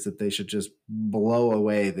paper is that they should just blow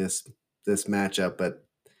away this matchup, but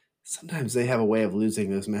sometimes they have a way of losing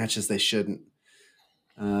those matches they shouldn't.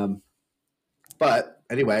 But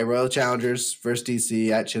anyway, Royal Challengers versus DC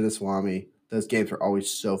at Chinnaswamy. Those games are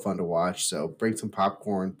always so fun to watch. So bring some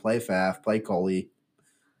popcorn, play Faf, play Coley.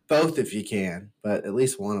 Both if you can, but at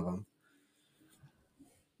least one of them.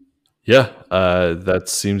 Yeah, that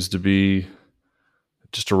seems to be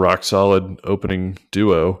just a rock solid opening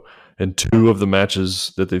duo. And two of the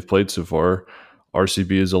matches that they've played so far,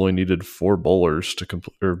 RCB has only needed 4 bowlers to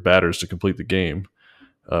complete or batters to complete the game,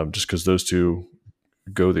 just because those two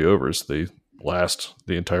go the overs. They last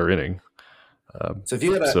the entire inning. So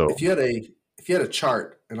if you had a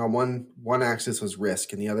chart and on one axis was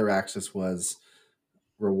risk and the other axis was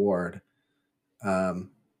reward,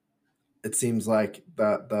 it seems like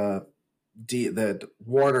the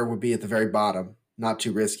Warner would be at the very bottom, not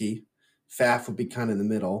too risky. Faf would be kind of in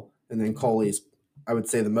the middle, and then Coley's, I would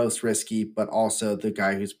say, the most risky, but also the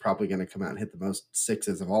guy who's probably going to come out and hit the most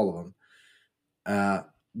sixes of all of them.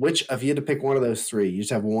 Which, if you had to pick one of those three, you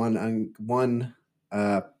just have one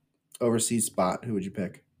overseas spot. Who would you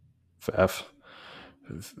pick? Faf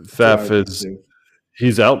is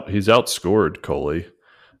he's outscored Coley.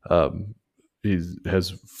 He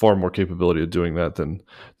has far more capability of doing that than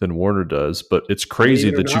Warner does. But it's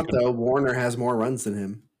crazy that though Warner has more runs than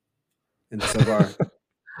him in so far.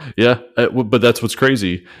 Yeah, but that's what's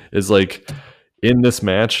crazy is like in this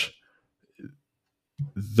match,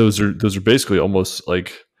 those are basically almost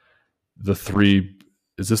like the three.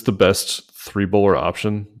 Is this the best 3 bowler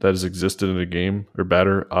option that has existed in a game or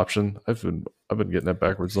batter option? I've been getting that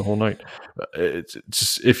backwards the whole night. It's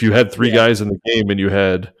just if you had 3 guys in the game and you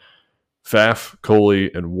had Faf,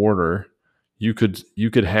 Coley, and Warner, you could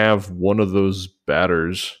have one of those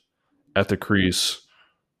batters at the crease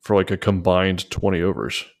for like a combined 20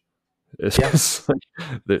 overs. It's like,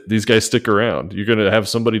 these guys stick around. You're going to have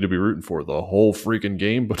somebody to be rooting for the whole freaking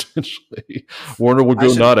game potentially. Warner will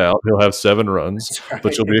go not out. He'll have 7 runs,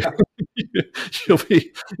 but you'll be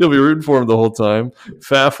rooting for him the whole time.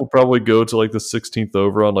 Faf will probably go to like the 16th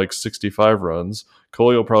over on like 65 runs.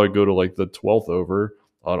 Coley will probably go to like the 12th over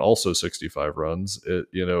on also 65 runs.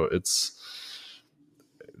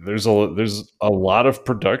 There's a lot of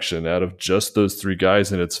production out of just those 3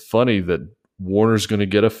 guys, and it's funny that Warner's going to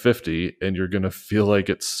get a 50 and you're going to feel like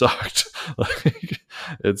it sucked.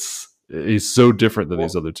 He's so different than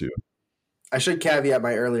these other 2. I should caveat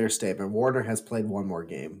my earlier statement. Warner has played one more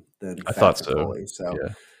game than I thought so. Coley. So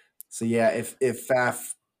if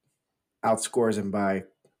Faf outscores him by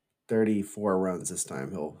 34 runs this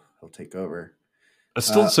time, he'll take over. It's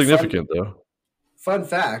still significant though. Fun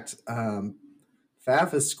fact,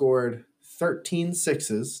 Faf has scored 13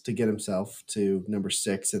 sixes to get himself to number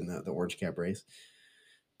 6 in the Orange Cap race.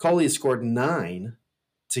 Coley has scored 9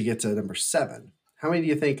 to get to number 7. How many do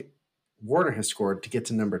you think Warner has scored to get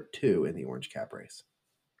to number 2 in the Orange Cap race?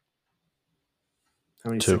 How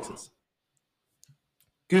many 2. sixes?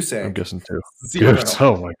 Goose egg. I'm guessing 2. 0.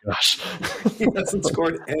 Oh my gosh. He hasn't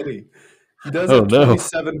scored any. He does have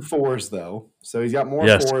 27 fours though. So he's got more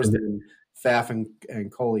fours than Faf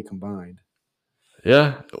and Coley combined.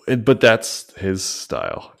 Yeah, but that's his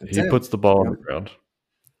style. He puts the ball on the ground.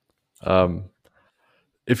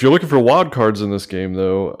 If you're looking for wild cards in this game,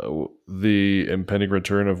 though, the impending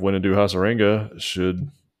return of Winadu Hasaranga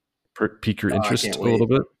should pique your interest a little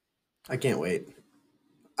bit. I can't wait.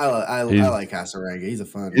 I like Hasaranga. He's a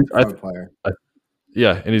fun player.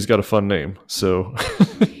 Yeah, and he's got a fun name. So,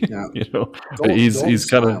 he's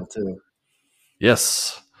kind of too.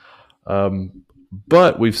 Yes.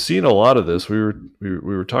 But we've seen a lot of this. We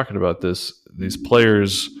were talking about this. These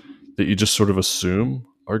players that you just sort of assume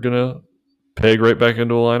are gonna peg right back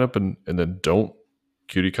into a lineup and then don't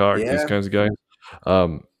QDK these kinds of guys.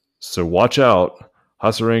 So watch out.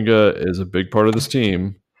 Hasaranga is a big part of this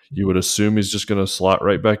team. You would assume he's just gonna slot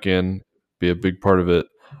right back in, be a big part of it.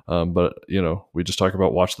 But we just talk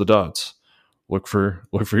about watch the dots. Look for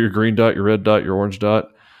your green dot, your red dot, your orange dot.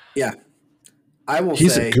 Yeah, I will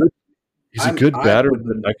He's a say good he's a good I batter, but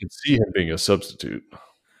wouldn't. I could see him being a substitute.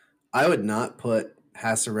 I would not put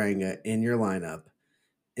Hasaranga in your lineup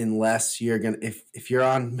unless you're gonna if you're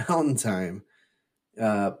on Mountain Time.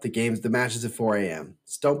 The matches at 4 a.m.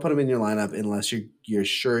 Just don't put him in your lineup unless you're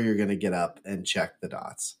sure you're gonna get up and check the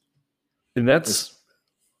dots. And Just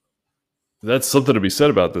that's something to be said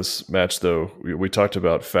about this match, though. We talked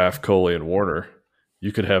about Faf, Coley, and Warner.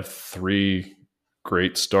 You could have 3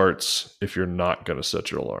 great starts if you're not going to set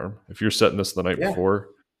your alarm. If you're setting this the night yeah, before,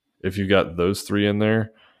 if you got those 3 in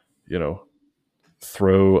there,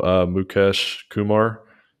 throw Mukesh Kumar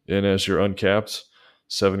in as your uncapped.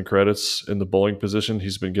 7 credits in the bowling position.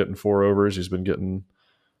 He's been getting 4 overs. He's been getting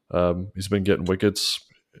wickets.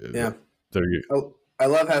 yeah. There you. Oh, I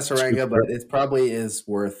love Scoop Hasaranga, but there. it probably is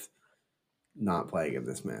worth not playing in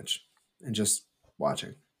this match and just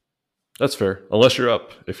watching. That's fair. Unless you're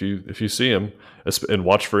up, if you see him and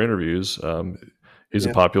watch for interviews, he's a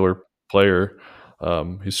Yeah, popular player.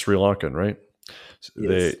 He's Sri Lankan, right? he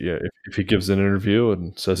is. If he gives an interview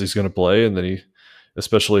and says he's going to play, and then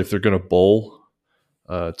especially if they're going to bowl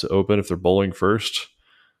to open, if they're bowling first,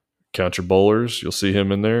 count your bowlers. You'll see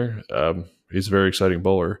him in there. He's a very exciting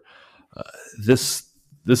bowler. Uh, this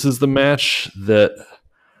this is the match that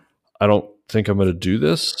I don't think I'm going to do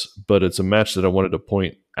this, but it's a match that I wanted to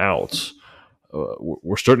point out.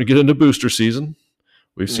 We're starting to get into booster season.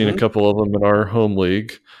 We've seen a Mm-hmm. couple of them in our home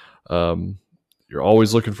league. Um, you're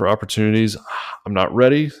always looking for opportunities. I'm not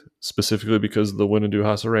ready, specifically because of the win and do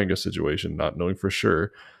Hasaranga situation, not knowing for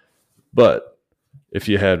sure. But if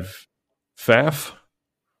you had Faf,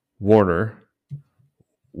 Warner,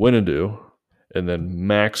 Winandoo, and then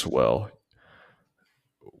Maxwell,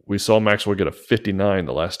 we saw Maxwell get a 59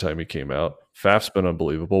 the last time he came out. Faf's been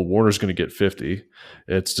unbelievable. Warner's going to get 50.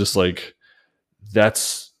 It's just like that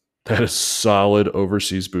is solid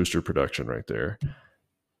overseas booster production right there.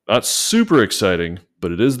 Not super exciting,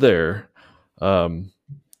 but it is there. Um,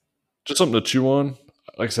 just something to chew on.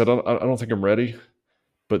 Like I said, I don't think I'm ready,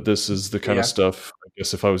 but this is the kind of Yeah, stuff. I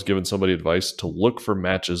guess if I was giving somebody advice to look for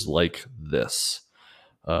matches like this,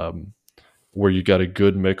 um, where you got a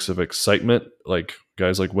good mix of excitement, like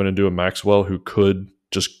guys like Winandoo and Maxwell who could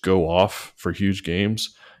just go off for huge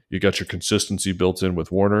games. You got your consistency built in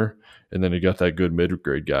with Warner, and then you got that good mid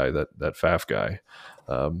grade guy, that Faf guy,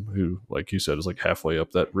 who, like you said, is like halfway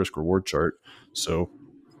up that risk reward chart. So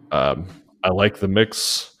I like the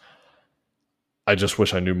mix. I just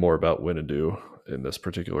wish I knew more about Winandoo in this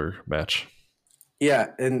particular match. yeah,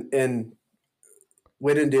 and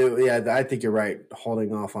Winandoo. Yeah, I think you're right.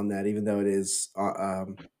 Holding off on that, even though it is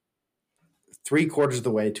 3/4 of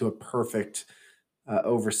the way to a perfect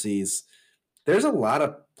overseas. There's a lot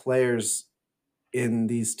of players in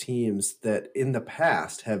these teams that in the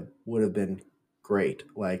past would have been great.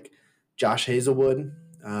 Like Josh Hazelwood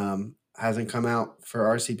hasn't come out for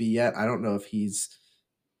RCB yet. I don't know if he's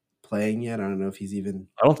playing yet. I don't know if he's even.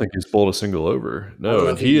 I don't think he's bowled a single over. I don't No, know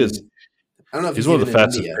and if he's he is. even. I don't know if He's he's one of even the in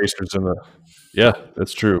fastest India. pacers in the. Yeah,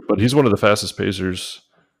 that's true. But he's one of the fastest pacers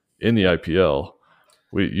in the IPL.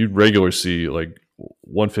 You'd regularly see like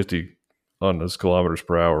 150 on his kilometers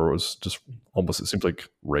per hour was just almost, it seems like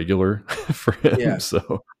regular for him. Yeah,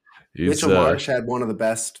 So he's Mitchell Marsh had one of the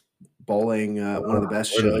best bowling, one of the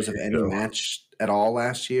best where did shows of he any go? match at all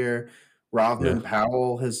last year. Yeah, Rovman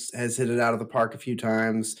Powell has hit it out of the park a few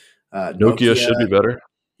times. Nokia Nokia, should be better.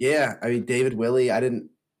 yeah. I mean, David Willey, I didn't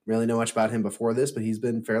really know much about him before this, but he's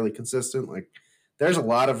been fairly consistent. Like, there's a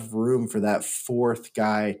lot of room for that fourth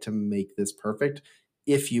guy to make this perfect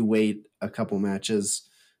if you wait a couple matches.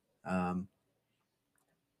 Um,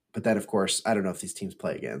 but then, of course, I don't know if these teams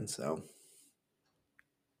play again. So,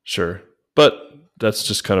 Sure, but that's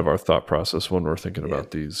just kind of our thought process when we're thinking yeah.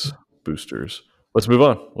 about these boosters. Let's move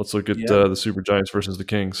on. Let's look at Yeah. the Super Giants versus the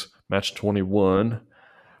Kings, match 21.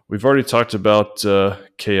 We've already talked about KL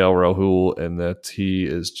Rahul and that he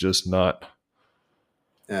is just not.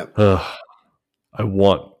 Yeah. Uh, I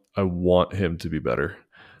want him to be better,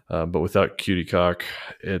 but without QDK,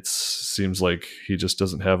 it seems like he just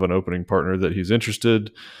doesn't have an opening partner that he's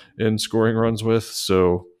interested in scoring runs with.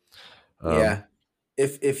 So, Yeah. um,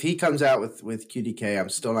 If he comes out with QDK, I'm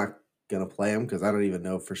still not gonna play him because I don't even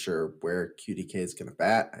know for sure where QDK is gonna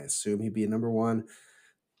bat. I assume he'd be a number one,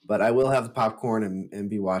 but I will have the popcorn and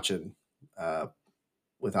be watching uh,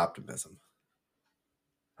 with optimism.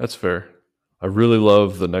 that's fair. I really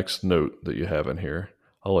love the next note that you have in here.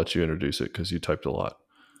 I'll let you introduce it because you typed a lot.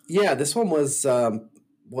 Yeah, this one was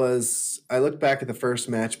I looked back at the first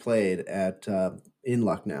match played at in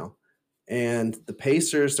Lucknow. And the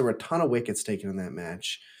Pacers, there were a ton of wickets taken in that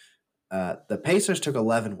match. The Pacers took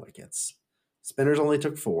 11 wickets. Spinners only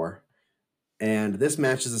took 4. And this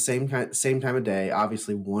match is the same time of day.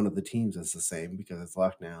 Obviously, one of the teams is the same because it's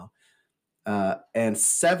Lucknow. And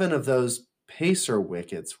 7 of those Pacer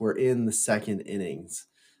wickets were in the second innings.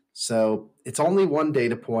 So it's only one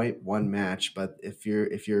data point, one match. But if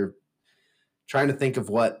you're trying to think of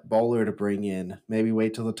what bowler to bring in, maybe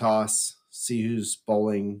wait till the toss, see who's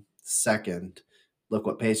bowling second. Look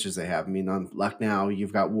what Pacers they have. I mean, on Lucknow,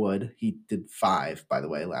 you've got Wood. He did 5, by the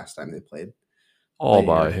way, last time they played All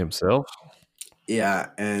by here. himself. Yeah,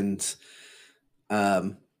 and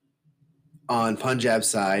on Punjab's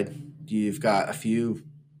side, you've got a few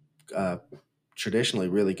traditionally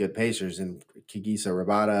really good pacers in Kagisa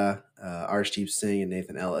Rabada, Arshdeep Singh, and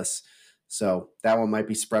Nathan Ellis. So that one might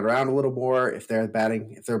be spread around a little more if they're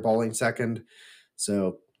bowling second.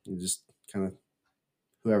 So you just kind of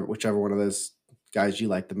whichever one of those guys you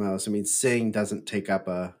like the most. I mean, Singh doesn't take up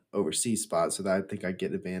a overseas spot, so I think I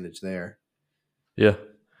get advantage there. Yeah.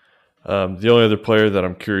 The only other player that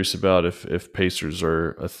I'm curious about if Pacers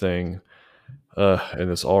are a thing in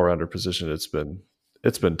this all-rounder position, it's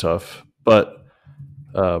been tough. But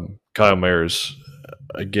Kyle Mayers,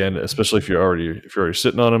 again, especially if you're already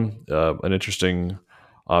sitting on him, an interesting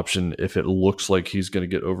option if it looks like he's going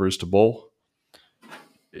to get overs to bowl.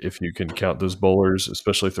 If you can count those bowlers,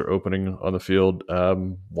 especially if they're opening on the field,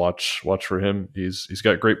 watch for him. He's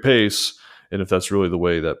got great pace, and if that's really the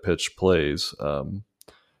way that pitch plays,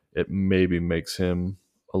 it maybe makes him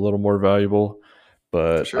a little more valuable.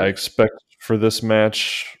 But Sure. I expect for this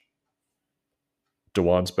match,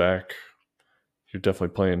 Dewan's back. You're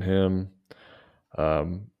definitely playing him.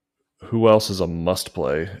 Who else is a must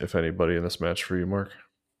play, if anybody, in this match for you, Mark?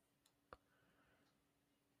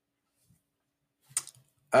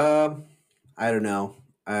 I don't know.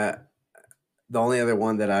 The only other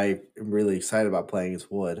one that I am really excited about playing is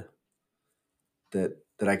Wood. That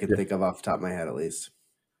I can think of off the top of my head, at least.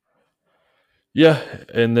 Yeah,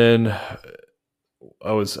 and then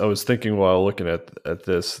I was thinking while looking at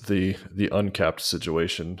this the uncapped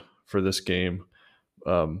situation for this game.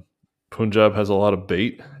 Punjab has a lot of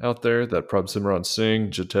bait out there. That Prabhsimran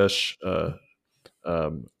Singh, Jitesh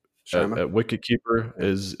Sharma? at wicketkeeper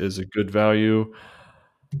Yeah. is a good value.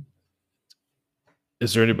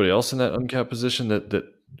 Is there anybody else in that uncapped position that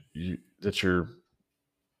you're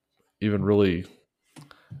even really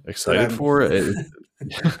excited for?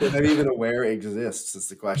 That I'm even aware exists is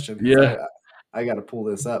the question. Because Yeah, I got to pull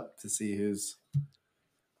this up to see who's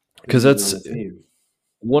because even that's on the team.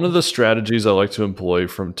 one of the strategies I like to employ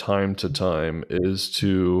from time to time is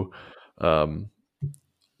to um,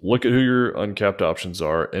 look at who your uncapped options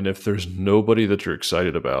are, and if there's nobody that you're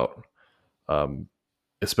excited about, um,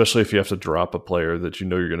 especially if you have to drop a player that you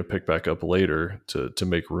know you're going to pick back up later to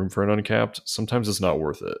make room for an uncapped, sometimes it's not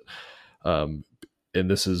worth it. Um, and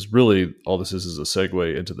this is really all this is a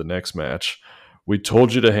segue into the next match. We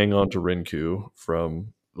told you to hang on to Rinku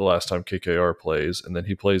from the last time KKR plays, and then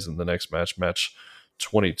he plays in the next match, match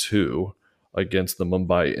 22, against the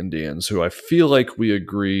Mumbai Indians, who I feel like we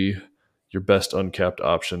agree your best uncapped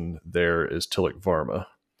option there is Tilak Varma.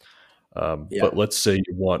 Yeah. But let's say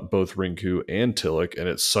you want both Rinku and Tilak, and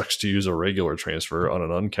it sucks to use a regular transfer on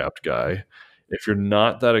an uncapped guy. If you're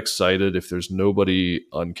not that excited, if there's nobody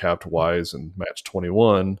uncapped wise in match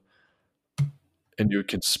 21, and you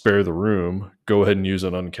can spare the room, go ahead and use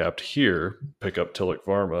an uncapped here, pick up Tilak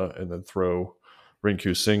Varma, and then throw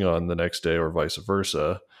Rinku Singh on the next day or vice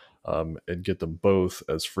versa, and get them both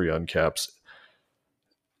as free uncaps.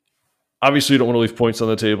 Obviously, you don't want to leave points on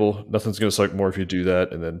the table. Nothing's going to suck more if you do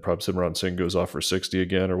that, and then Prabhsimran Singh goes off for 60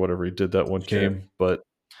 again or whatever he did that one Sure. game. But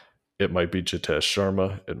it might be Jitesh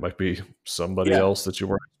Sharma. It might be somebody Yeah. else that you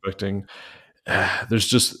weren't expecting. There's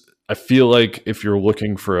just, I feel like if you're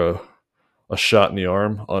looking for a shot in the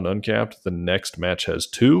arm on uncapped, the next match has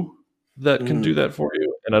 2 that can do Mhm. that for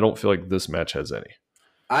you. And I don't feel like this match has any.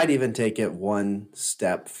 I'd even take it one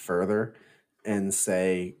step further and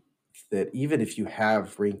say that even if you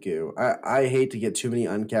have Rinku, I hate to get too many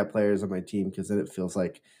uncapped players on my team because then it feels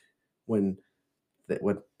like when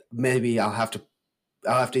maybe I'll have to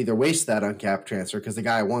either waste that uncapped transfer because the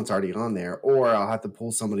guy I want's already on there, or I'll have to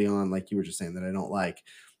pull somebody on like you were just saying that I don't like.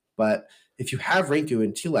 But if you have Rinku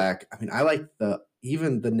and Tilak, I mean, I like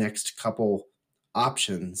even the next couple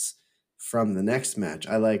options from the next match.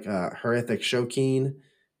 I like Horrific Shokeen.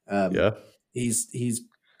 Yeah. He's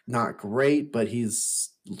not great, but he's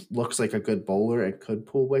looks like a good bowler and could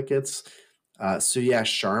pull wickets. Suyash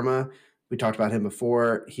Sharma, we talked about him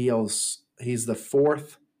before. He's the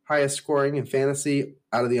 4th highest scoring in fantasy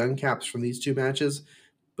out of the uncaps from these 2 matches,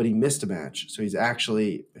 but he missed a match. So he's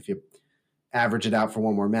actually, if you average it out for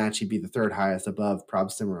one more match, he'd be the third highest above Prob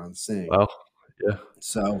Simmeron Singh. Wow. Yeah.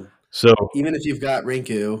 So So even if you've got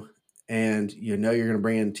Rinku and you know you're going to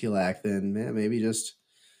bring in Tilak, then maybe just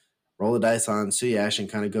roll the dice on Suyash and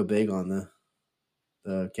kind of go big on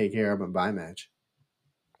the KKR Mumbai match.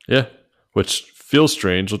 yeah, which feels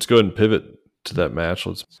strange. Let's go ahead and pivot to that match.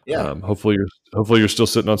 Let's hopefully you're still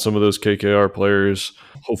sitting on some of those KKR players.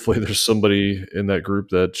 Hopefully there's somebody in that group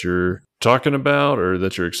that you're talking about or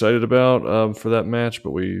that you're excited about for that match.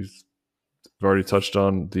 But we've already touched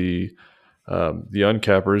on the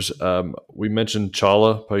uncappers. We mentioned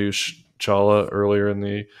Payush Chawla earlier in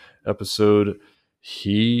the episode.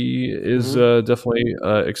 He is definitely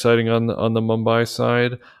exciting on the Mumbai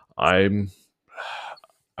side. I'm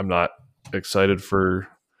not excited for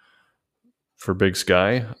Big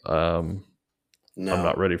Sky. No. I'm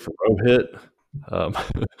not ready for RoHIT.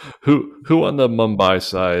 Who on the Mumbai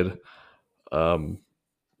side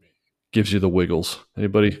gives you the wiggles?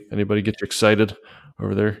 Anybody get you excited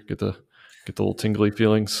over there? Get the little tingly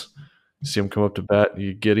feelings. See them come up to bat, and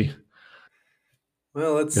you giddy.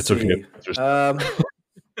 Well, let's it's see. Okay.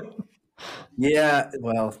 Yeah,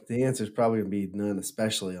 well, the answer is probably going to be none,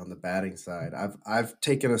 especially on the batting side. I've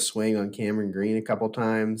taken a swing on Cameron Green a couple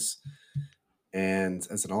times, and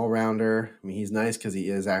as an all-rounder, I mean, he's nice because he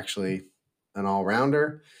is actually an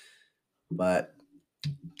all-rounder, but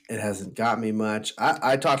it hasn't got me much.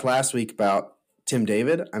 I talked last week about Tim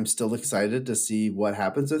David. I'm still excited to see what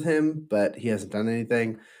happens with him, but he hasn't done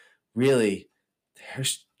anything. Really,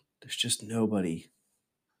 there's just nobody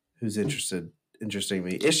who's interesting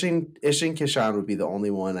me. Ishin Kishan would be the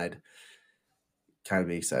only one I'd kind of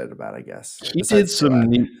be excited about, I guess. He did some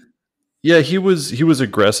neat. Yeah, he was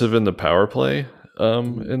aggressive in the power play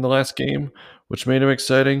in the last game, which made him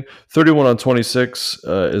exciting. 31 on 26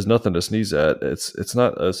 is nothing to sneeze at. It's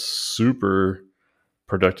not a super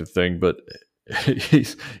productive thing, but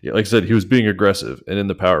he's, like I said, he was being aggressive and in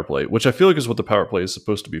the power play, which I feel like is what the power play is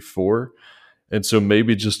supposed to be for. And so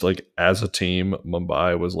maybe just like as a team,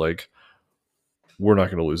 Mumbai was like, we're not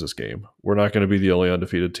going to lose this game. We're not going to be the only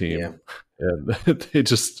undefeated team. Yeah. And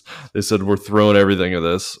they said, we're throwing everything at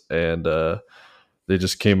this. And they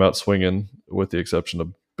just came out swinging with the exception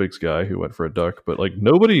of Big Sky who went for a duck. But like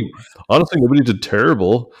nobody did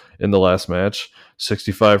terrible in the last match.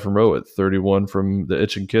 65 from RoHIT, 31 from the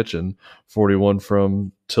Itchin' Kitchen, 41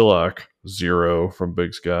 from Tilak, 0 from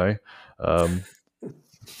Big Sky.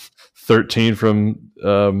 13 from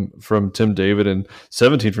Tim David and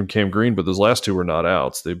 17 from Cam Green, but those last two were not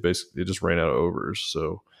outs. They just ran out of overs.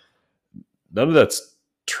 So none of that's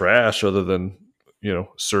trash other than,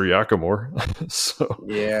 Sir Yakamore. So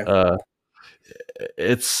yeah,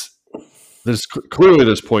 there's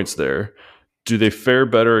points there. Do they fare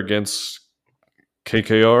better against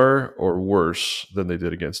KKR or worse than they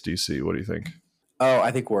did against DC? What do you think? Oh,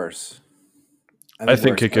 I think worse. I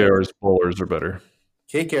think KKR's bowlers are better.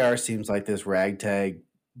 KKR seems like this ragtag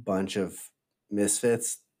bunch of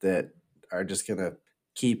misfits that are just going to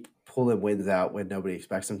keep pulling wins out when nobody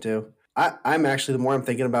expects them to. I'm actually, the more I'm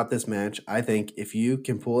thinking about this match, I think if you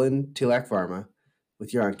can pull in Tilak Varma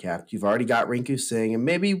with your uncapped, you've already got Rinku Singh and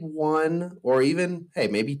maybe one or even,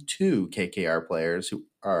 maybe two KKR players who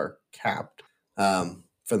are capped from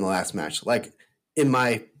the last match. Like in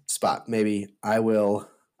my spot, maybe I've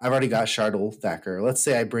already got Shardul Thacker. Let's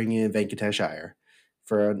say I bring in Venkatesh Iyer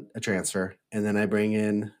for a transfer, and then I bring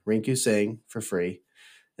in Rinku Singh for free.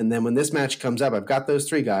 And then when this match comes up, I've got those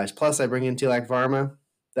three guys, plus I bring in Tilak Varma.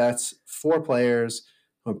 That's 4 players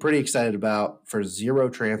who I'm pretty excited about for 0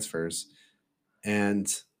 transfers.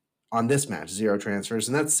 And on this match, 0 transfers.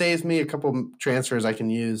 And that saves me a couple transfers I can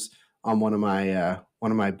use on one of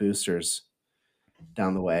my boosters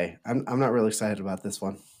down the way. I'm not really excited about this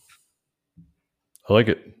one. I like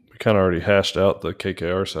it. Kind of already hashed out the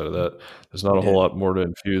KKR side of that. There's not a whole lot more to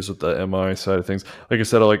infuse with the MI side of things. Like I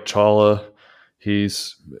said, I like Chawla.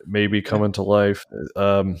 He's maybe coming to life.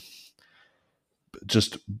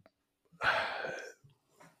 Just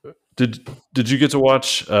did you get to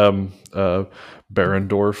watch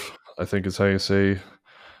Barendorf? I think is how you say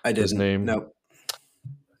his name. Nope.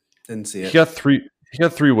 Didn't see it. He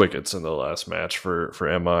got 3 wickets in the last match for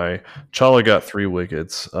MI. Chawla got 3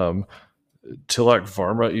 wickets. Tilak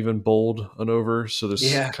Varma even bowled an over, so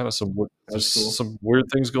there's kind of some weird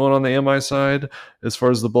things going on the MI side as far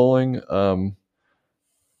as the bowling.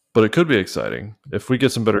 But it could be exciting if we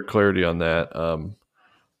get some better clarity on that.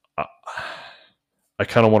 I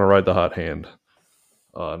kind of want to ride the hot hand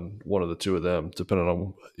on one of the two of them, depending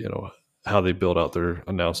on how they build out their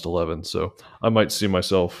announced 11. So I might see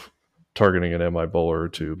myself targeting an MI bowler or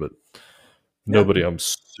two, but Yeah, Nobody I'm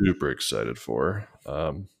super excited for.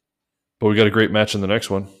 But we got a great match in the next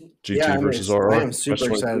one. yeah, GT versus RR, I am match super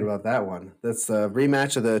excited 23. about that one. That's the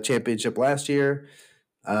rematch of the championship last year.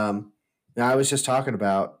 Now I was just talking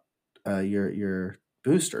about your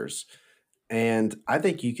boosters, and I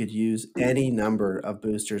think you could use any number of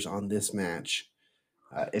boosters on this match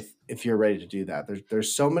if you're ready to do that.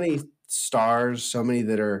 There's so many stars, so many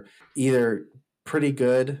that are either pretty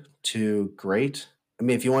good to great. I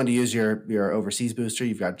mean, if you wanted to use your overseas booster,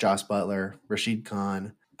 you've got Joss Butler, Rashid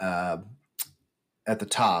Khan at the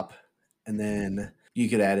top, and then you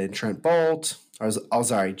could add in Trent Bolt,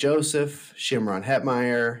 Alzari Joseph, Shimron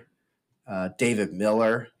Hetmeyer, David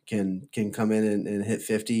Miller can come in and hit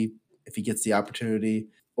 50 if he gets the opportunity.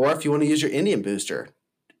 Or if you want to use your Indian booster,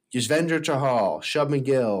 Yuzvendra Chahal, Shubman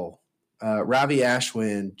Gill, Ravi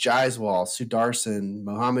Ashwin, Jaiswal, Sudarshan,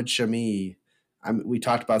 Mohammad Shami. We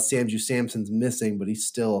talked about Sanju Samson's missing, but he's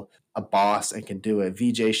still a boss and can do it.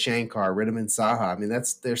 Vijay Shankar, Riddhiman Saha. I mean,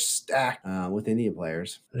 they're stacked with India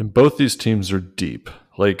players. And both these teams are deep.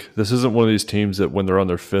 Like, this isn't one of these teams that when they're on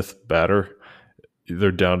their fifth batter,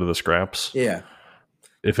 they're down to the scraps. Yeah,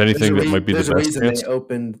 If anything, that might be the there's a best reason chance.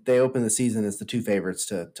 they opened the season as the two favorites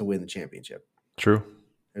to win the championship. True.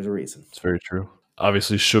 There's a reason. It's very true.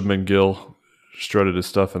 Obviously, Shubman Gill strutted his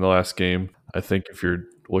stuff in the last game. I think if you're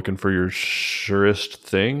looking for your surest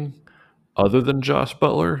thing, other than Josh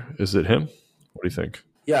Butler, is it him? What do you think?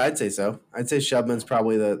 Yeah, I'd say so. I'd say Shubman's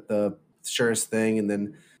probably the surest thing, and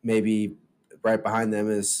then maybe right behind them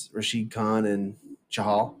is Rashid Khan and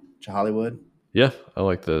Hollywood. Yeah, I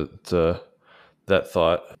like that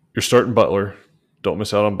thought. You're starting Butler. Don't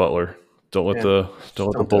miss out on Butler. Don't let Yeah, the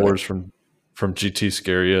don't do it. bowlers from GT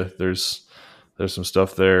scare you. There's some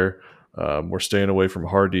stuff there. We're staying away from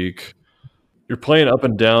Hardik. You're playing up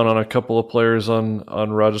and down on a couple of players on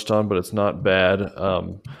Rajasthan, but it's not bad.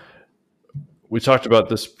 We talked about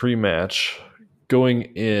this pre-match going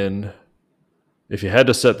in. If you had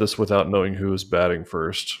to set this without knowing who was batting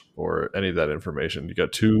first or any of that information, you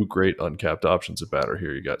got two great uncapped options at batter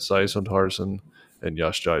here. You got Sai Sundharson and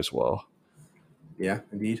Yash Jaiswal. Yeah,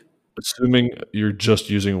 indeed. Assuming you're just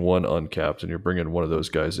using one uncapped and you're bringing one of those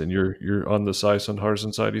guys in, you're on the Sai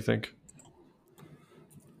Sundharson side. You think?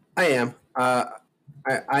 I am.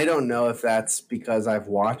 I don't know if that's because I've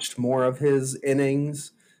watched more of his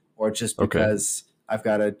innings or just Okay. because I've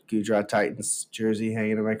got a Gujarat Titans jersey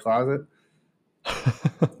hanging in my closet.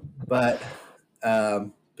 But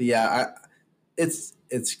yeah, it's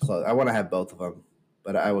close. I want to have both of them,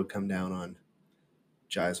 but I would come down on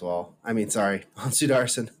Jaiswal. I mean, sorry, on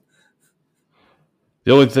Sudarshan.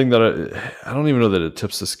 The only thing that I don't even know that it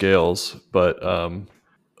tips the scales, but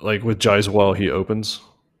like with Jaiswal, he opens.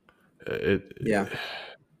 It, Yeah,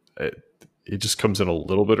 it he just comes in a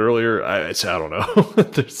little bit earlier. I don't know.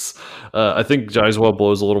 I think Jaiswal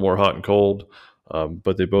blows a little more hot and cold,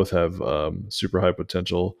 but they both have super high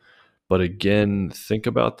potential. But again, think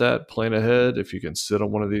about that playing ahead. If you can sit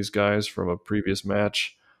on one of these guys from a previous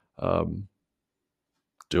match, um,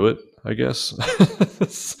 do it. I guess.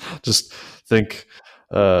 Just think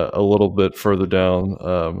a little bit further down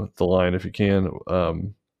the line if you can.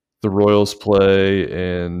 The Royals play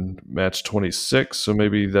in match 26, so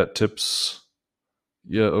maybe that tips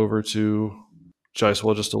you over to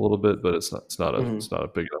Jaiswal just a little bit, but mm-hmm. it's not a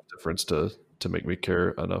big enough difference to make me care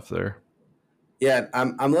enough there. Yeah.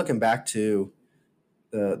 I'm looking back to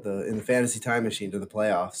the in the fantasy time machine to the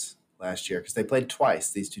playoffs last year because they played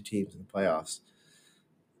twice, these two teams in the playoffs.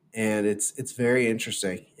 And it's very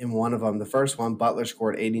interesting. In one of them, the first one, Butler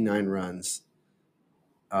scored 89 runs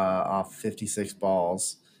off 56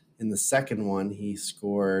 balls. In the second one, he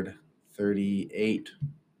scored 38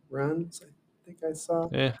 runs. I think I saw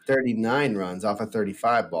Yeah. 39 runs off of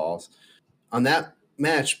 35 balls. On that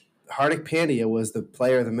match, Hardik Pandya was the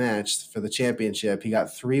player of the match for the championship. He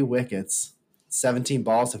got 3 wickets, 17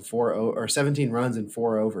 balls and 17 runs and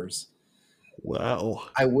 4 overs. Wow.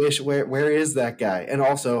 I wish where is that guy? And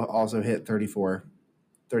also hit 34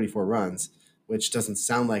 runs, which doesn't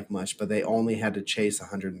sound like much, but they only had to chase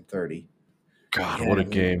 130. God, Yeah, what a I mean,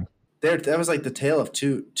 game. that was like the tale of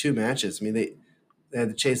two matches. I mean, they had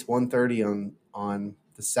to chase 130 on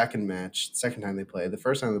the second match, second time they played. The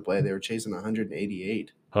first time they played, they were chasing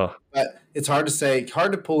 188. Huh. But it's hard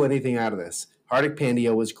to pull anything out of this. Hardik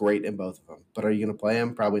Pandya was great in both of them, but are you going to play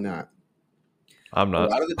him? Probably not. I'm A not.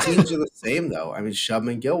 lot of the teams are the same, though. I mean,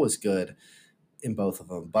 Shubman Gill was good in both of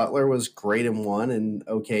them. Butler was great in one and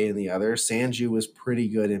okay in the other. Sanju was pretty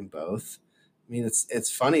good in both. I mean,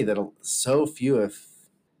 it's funny that so few, if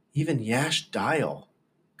even Yash Dial,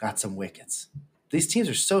 got some wickets. These teams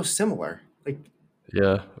are so similar. Like,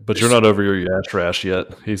 Yeah, but you're There's- not over your Yash Rash yet.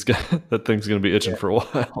 He's got that thing's going to be itching yeah, for a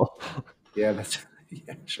while. yeah, that's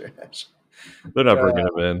yeah, sure. They're not Uh, bringing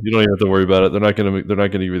him in. You don't even have to worry about it. They're not going to. They're not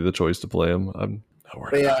going to give you the choice to play him. I'm not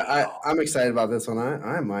worried but about yeah, it at all. I'm excited about this one.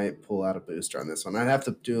 I might pull out a booster on this one. I'd have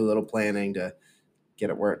to do a little planning to get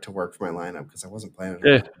it work for my lineup because I wasn't planning on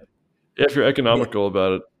Yeah, it. yeah. If you're Yeah, economical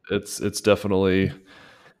about it, it's definitely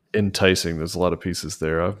enticing. There's a lot of pieces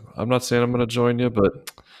there. I'm not saying I'm going to join you, but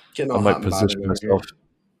getting I all hot might and bothered position over myself.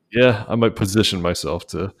 here. Yeah, I might position myself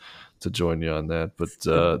to join you on that. But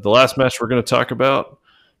the last match we're going to talk about,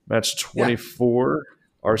 match Yeah. 24,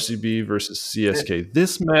 RCB versus And CSK.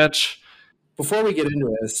 This match, before we get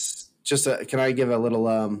into this, just can I give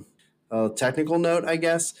a technical note? I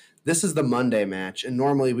guess this is the Monday match, and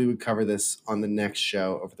normally we would cover this on the next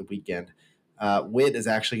show over the weekend. Whit is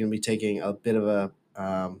actually going to be taking a bit of a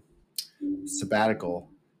sabbatical.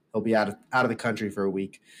 He'll be out of the country for a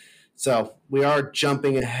week. So we are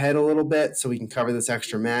jumping ahead a little bit so we can cover this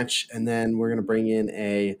extra match, and then we're gonna bring in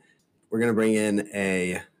a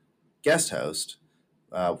guest host.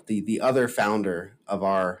 The other founder of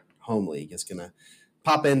our home league is gonna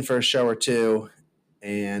pop in for a show or two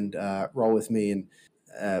and roll with me, and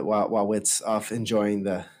while Witt's off enjoying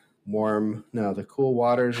the cool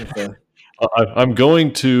waters of I'm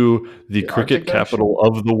going to the the cricket Arctic Ocean. capital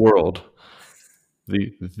of the world,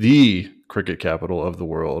 the cricket capital of the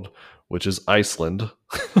world, which is Iceland.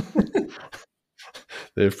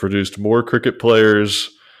 They've produced more cricket players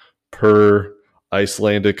per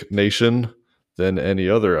Icelandic nation than any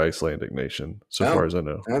other Icelandic nation, so far Oh, as I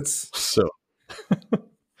know. that's So no,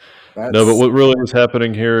 but that's what really is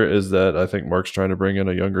happening here is that I think Mark's trying to bring in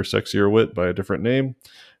a younger, sexier Wit by a different name,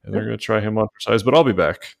 and they're yeah. going to try him on for size. But I'll be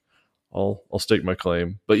back. I'll stake my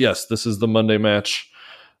claim. But yes, this is the Monday match,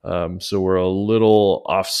 so we're a little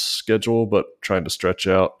off schedule, but trying to stretch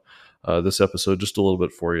out this episode just a little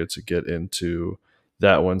bit for you to get into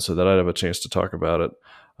that one, so that I'd have a chance to talk about it.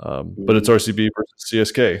 But it's Mm, RCB versus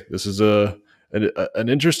CSK. This is an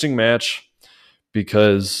interesting match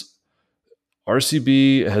because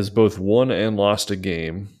RCB has both won and lost a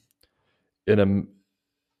game in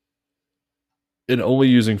only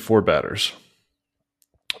using four batters.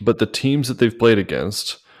 But the teams that they've played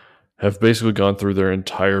against have basically gone through their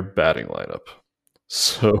entire batting lineup.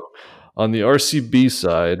 So on the RCB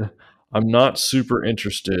side, I'm not super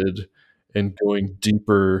interested in going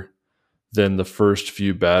deeper than the first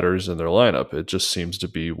few batters in their lineup. It just seems to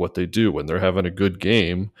be what they do. When they're having a good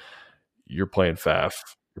game, you're playing Faf,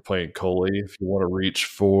 you're playing Coley. If you want to reach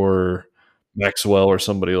for Maxwell or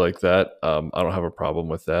somebody like that, I don't have a problem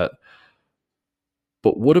with that.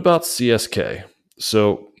 But what about CSK?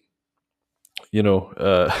 So, you know,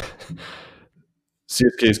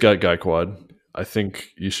 CSK's got Gaikwad. I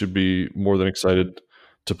think you should be more than excited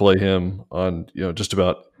to play him on just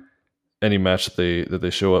about any match that they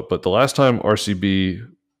show up. But the last time RCB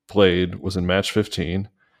played was in match 15.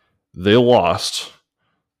 They lost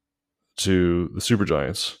to the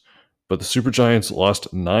Supergiants, but the Supergiants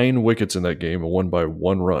lost 9 wickets in that game and won by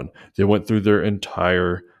 1 run. They went through their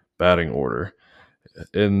entire batting order,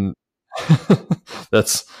 and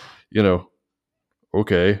that's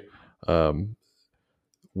okay. Um,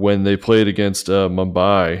 when they played against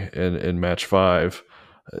Mumbai in match 5,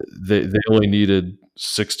 they only needed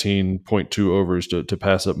 16.2 overs to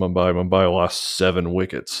pass up Mumbai. Mumbai lost 7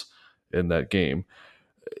 wickets in that game.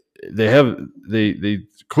 They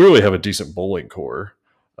clearly have a decent bowling core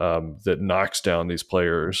that knocks down these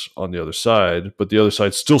players on the other side, but the other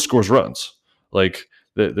side still scores runs. Like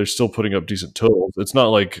they're still putting up decent totals. It's not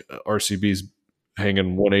like RCB's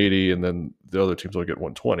hanging 180 and then the other teams will get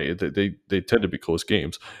 120. They tend to be close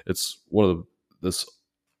games. It's one of this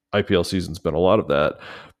IPL season's been a lot of that,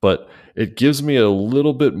 but it gives me a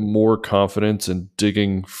little bit more confidence in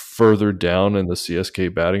digging further down in the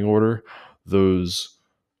CSK batting order. Those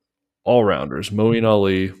all rounders, Moeen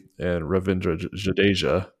Ali and Ravindra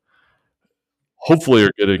Jadeja, hopefully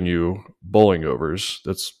are getting you bowling overs.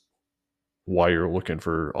 That's why you're looking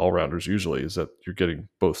for all rounders usually, is that you're getting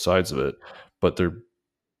both sides of it. But they're,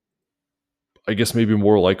 I guess, maybe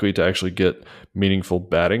more likely to actually get meaningful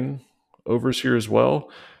batting overs here as well,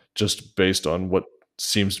 just based on what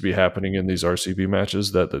seems to be happening in these RCB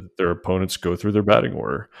matches, that their opponents go through their batting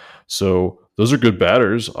order. So those are good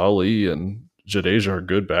batters. Ali and Jadeja are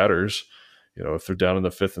good batters. If they're down in the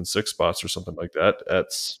 5th and 6th spots or something like that,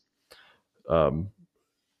 that's um,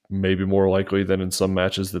 maybe more likely than in some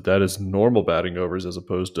matches that is normal batting overs, as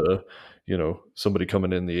opposed to somebody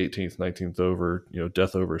coming in the 18th, 19th over,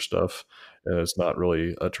 death over stuff, and it's not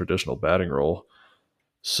really a traditional batting role.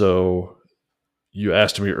 So you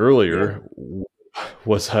asked me Yeah. earlier,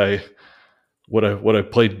 was I what I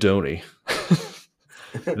played Dhoni.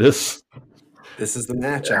 this This is the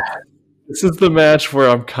matchup. this is the match where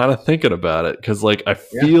I'm kind of thinking about it because like I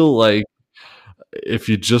feel like if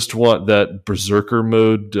you just want that berserker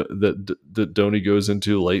mode that Dhoni goes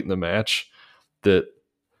into late in the match, that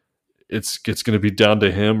it's going to be down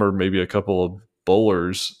to him or maybe a couple of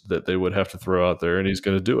bowlers that they would have to throw out there, and he's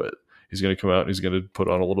going to do it. He's going to come out and he's going to put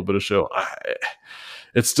on a little bit of show.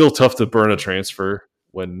 It's still tough to burn a transfer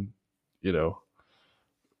when, you know,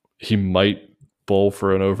 he might bowl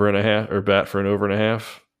for an over and a half or bat for an over and a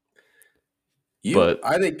half.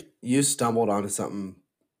 I think you stumbled onto something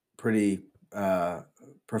pretty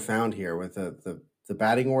profound here with the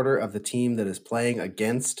batting order of the team that is playing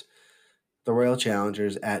against the Royal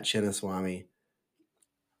Challengers at Chinnaswamy.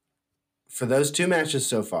 For those 2 matches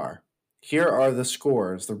so far, here are the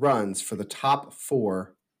scores, the runs for the top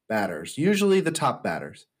 4 batters, usually the top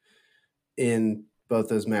batters in both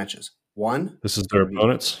those matches. This is their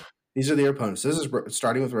opponents? These are their opponents. This is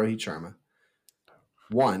starting with Rohit Sharma.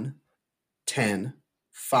 1, 10,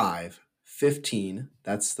 5, 15.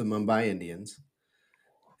 That's the Mumbai Indians.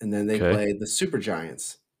 And then they played the Super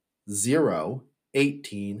Giants. 0,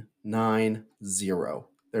 18, 9, 0.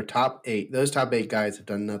 Their top 8. Those top 8 guys have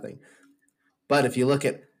done nothing. But if you look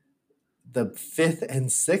at the 5th and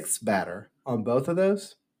 6th batter on both of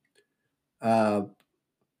those, 5th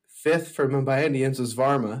for Mumbai Indians was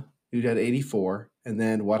Varma, who had 84, and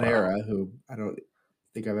then Wadhera, who I don't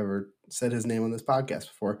think I've ever said his name on this podcast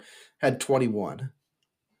before, had 21.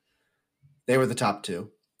 They were the top 2.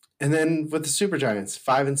 And then with the Super Giants,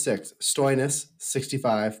 5 and 6, Stoinis,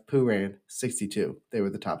 65, Pooran, 62. They were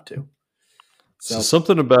the top 2. So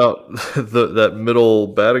something about that middle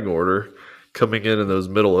batting order coming in those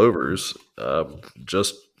middle overs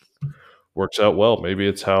just works out well. Maybe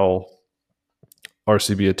it's how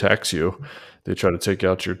RCB attacks you. They try to take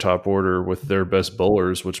out your top order with their best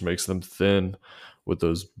bowlers, which makes them thin with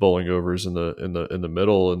those bowling overs in the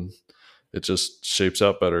middle, and it just shapes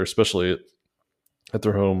out better, especially at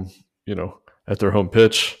their home, at their home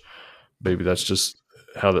pitch. Maybe that's just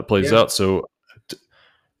how that plays out. So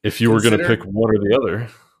if you were going to pick one or the other,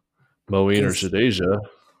 Moeen or Jadeja,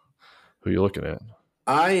 who are you looking at?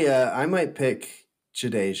 I might pick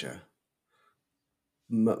Jadeja.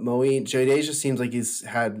 Moeen, Jadeja seems like he's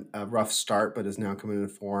had a rough start, but is now coming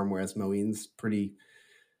into form, whereas Moeen's pretty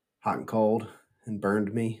hot and cold and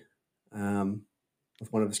burned me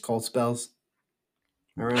with one of his cold spells,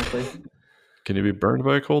 ironically. Can you be burned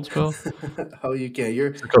by a cold spell? Oh, you can.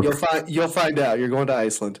 You'll find out. You're going to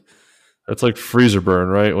Iceland. That's like freezer burn,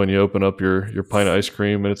 right? When you open up your pint of ice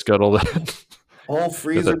cream and it's got all that. Oh,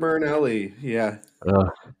 freezer burn, Ellie. Yeah.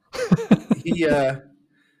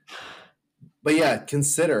 But yeah,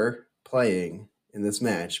 consider playing in this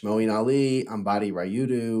match Moeen Ali, Ambati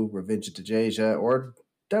Rayudu, Ravindra Jadeja, or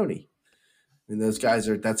Dhoni. I mean, those guys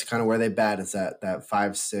that's kind of where they bat, is that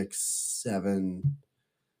 5, 6, 7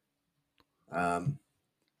 in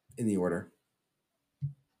the order.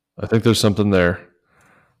 I think there's something there.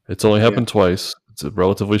 It's only happened twice. It's a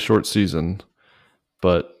relatively short season,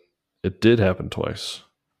 but it did happen twice.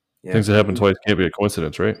 Yeah. Things that happen twice can't be a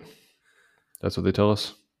coincidence, right? That's what they tell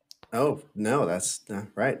us. Oh, no, that's not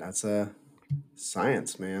right. That's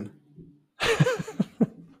science, man.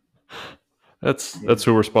 That's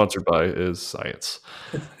who we're sponsored by, is science.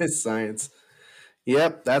 It's science.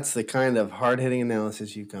 Yep, that's the kind of hard-hitting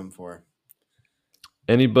analysis you come for.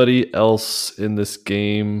 Anybody else in this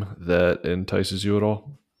game that entices you at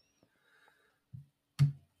all?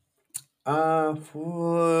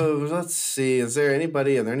 Let's see. Are there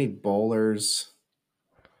any bowlers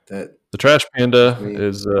that the Trash Panda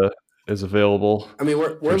is available? I mean,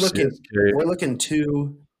 we're looking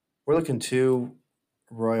two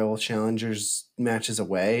Royal Challengers matches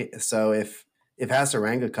away. So if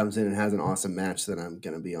Hasaranga comes in and has an awesome match, then I'm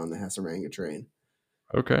going to be on the Hasaranga train.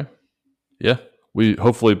 Okay. Yeah. We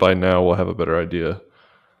hopefully by now we'll have a better idea.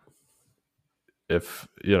 If,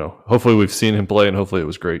 hopefully we've seen him play and hopefully it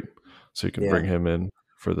was great. So you can bring him in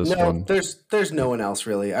for this one. There's no one else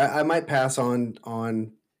really. I might pass on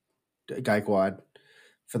Gaikwad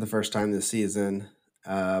for the first time this season,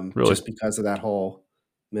 really? Just because of that whole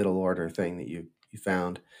middle order thing that you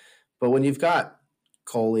found. But when you've got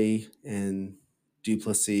Kohli and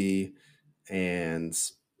Duplessis and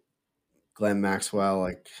Glenn Maxwell,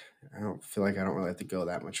 like I don't really have to go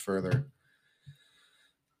that much further.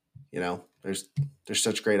 There's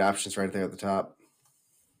such great options right there at the top.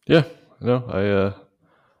 Yeah, no,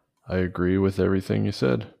 I agree with everything you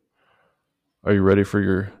said. Are you ready for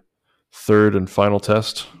your third and final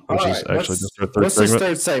test? Which is actually just our third segment. What's this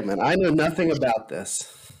third segment? I know nothing about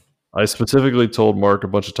this. I specifically told Mark a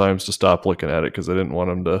bunch of times to stop looking at it because I didn't want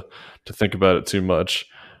him to think about it too much.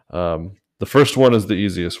 The first one is the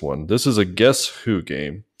easiest one. This is a Guess Who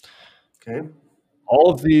game. Okay. All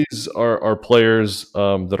of these are players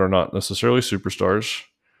that are not necessarily superstars,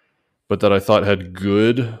 but that I thought had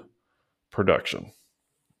good production.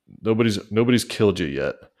 Nobody's killed you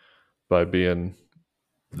yet by being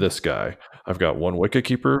this guy. I've got one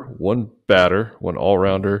wicketkeeper, one batter, one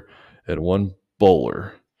all-rounder, and one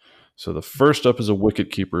bowler. So the first up is a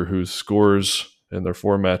wicketkeeper whose scores in their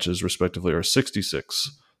 4 matches respectively are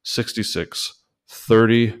 66, 66,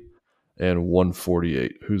 30, and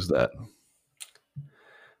 148. Who's that?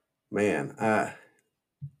 Man,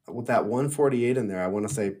 with that 148 in there, I want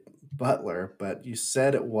to say Butler, but you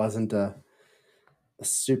said it wasn't a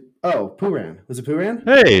Pooran. Was it Pooran?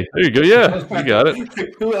 Hey, there you go. Yeah, you got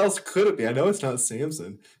it. Who else could it be? I know it's not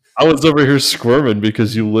Samson. I was over here squirming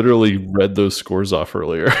because you literally read those scores off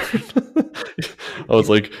earlier. I was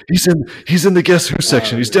like, he's in the Guess Who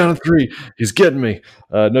section. He's down in 3. He's getting me.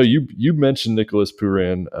 No, you mentioned Nicholas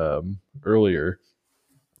Pooran earlier.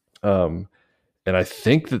 And I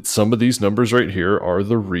think that some of these numbers right here are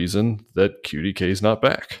the reason that QDK is not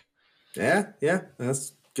back. Yeah, that's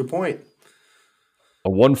a good point. A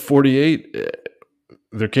 148,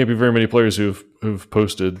 there can't be very many players who've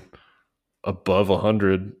posted above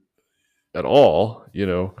 100 at all,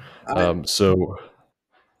 so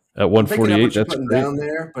at 148, that's putting great. Down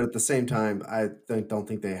there, but at the same time, I don't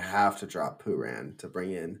think they have to drop Pooran to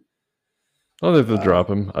bring in. I don't think they'll drop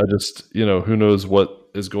him. I just, who knows what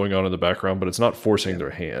is going on in the background, but it's not forcing their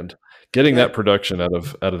hand. Getting that production out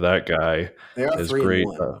of that guy is great.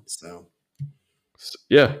 3-1, so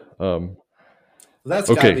yeah. That's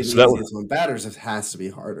got to be the easiest one. Batters, it has to be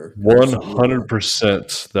harder.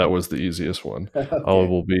 100%. That was the easiest one.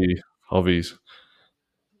 Okay.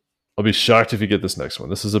 I'll be shocked if you get this next one.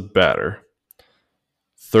 This is a batter.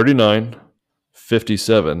 39,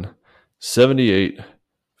 57, 78,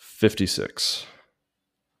 56.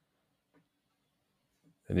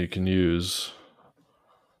 And you can use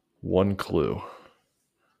one clue.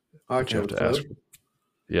 Okay, you have to ask.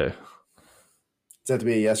 Yeah. Does that have to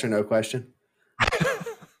be a yes or no question?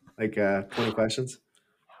 Like 20 questions?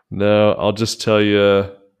 No, I'll just tell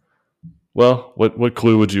you. Well, what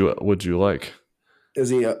clue would you like? Is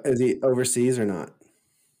he overseas or not?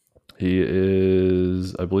 He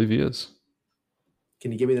is. I believe he is.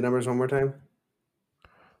 Can you give me the numbers one more time?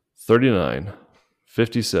 39,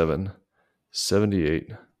 57,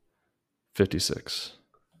 78, 56.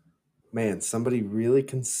 Man, somebody really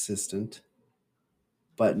consistent,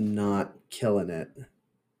 but not killing it.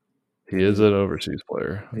 He is an overseas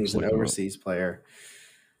player. He's an overseas player.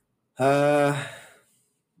 Like,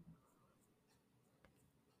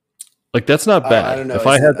 that's not bad. I don't know. If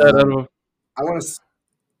I had that out of, I was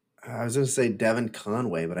going to say Devin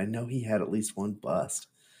Conway, but I know he had at least one bust.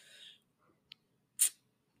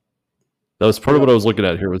 That was part of what I was looking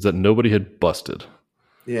at here, was that nobody had busted.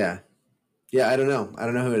 Yeah. I don't know. I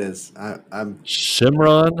don't know who it is. I'm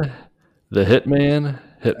Shimron, the Hitman,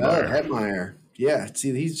 Hitmire. Hitmire. Yeah.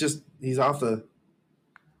 See, he's off the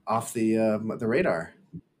radar.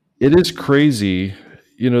 It is crazy.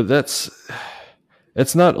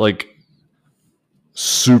 It's not like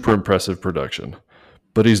super impressive production,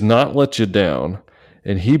 but he's not let you down,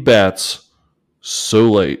 and he bats so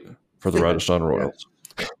late for the Rajasthan Royals.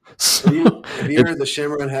 So, have you heard the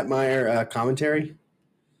Shimron Hetmeyer commentary?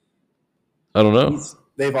 I don't know.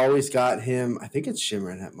 They've always got him. I think it's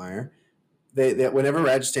Shimron Hetmeyer. They whenever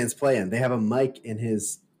Rajasthan's playing, they have a mic in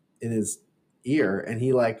his ear, and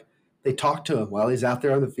they talk to him while he's out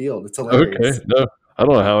there on the field. It's hilarious. Okay, no, I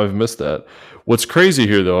don't know how I've missed that. What's crazy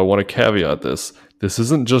here, though, I want to caveat this. This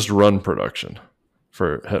isn't just run production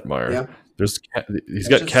for Hetmeyer. Yeah. He's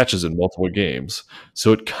got catches in multiple games,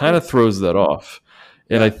 so it kind of throws that off.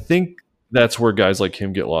 And I think that's where guys like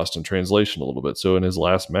him get lost in translation a little bit. So in his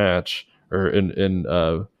last match, or in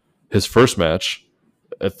his first match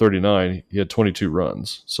at 39, he had 22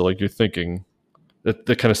 runs. So you're thinking that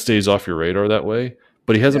kind of stays off your radar that way,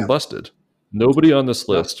 but he hasn't busted. Nobody on this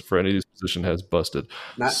list for any of these positions has busted.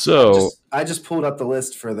 I just pulled up the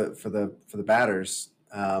list for the batters,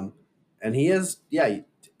 and he is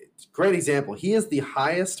it's a great example. He is the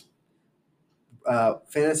highest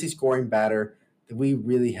fantasy scoring batter that we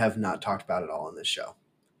really have not talked about at all on this show.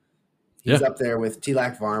 He's up there with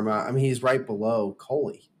Tilak Varma. I mean, he's right below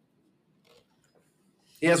Kohli.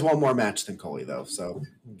 He has one more match than Kohli, though, so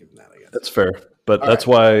I'll give him that, I guess. That's fair, but that's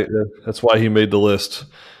why he made the list.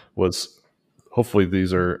 Was hopefully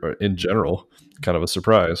these are in general kind of a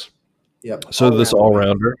surprise. Yep. So this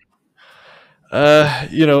all-rounder,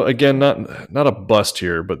 Again, not a bust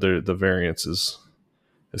here, but the variance is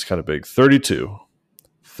kind of big. 32,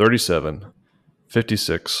 37,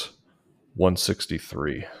 56,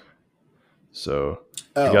 163. So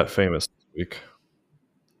he got Oh, famous this week.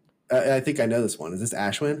 I think I know this one. Is this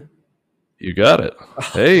Ashwin? You got it. Oh,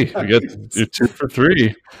 Hey, we got nice. you're 2 for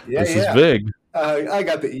 3. Yeah, This is yeah. big. I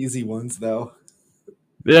got the easy ones though.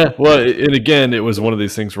 Yeah, well, and again, it was one of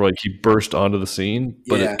these things where like he burst onto the scene,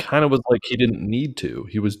 but it Yeah, kind of was like he didn't need to.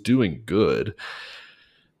 He was doing good.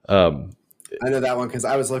 Um, I know that one because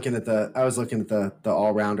I was looking at the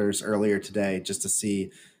all rounders earlier today just to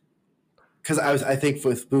see because I think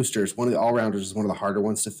with boosters one of the all rounders is one of the harder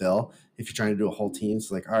ones to fill if you're trying to do a whole team.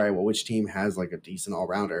 So like, all right, well, which team has like a decent all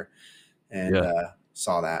rounder? And yeah.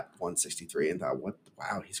 saw that 163 and thought, what?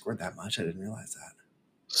 Wow, he scored that much. I didn't realize that.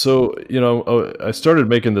 So I started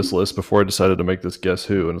making this list before I decided to make this guess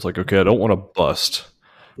who, and it's like, okay, I don't want to bust.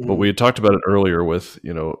 But we Mm, had talked about it earlier with,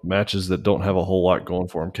 matches that don't have a whole lot going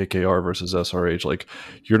for them, KKR versus SRH. Like,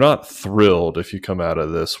 you're not thrilled if you come out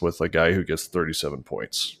of this with a guy who gets 37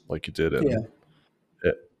 points like you did yeah, in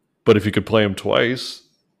it. But if you could play him twice,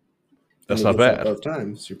 and that's he not gets that bad. both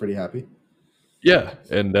times. You're pretty happy. Yeah.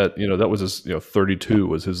 And that was his, 32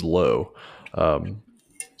 was his low. So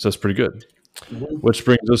that's pretty good. Mhm. Which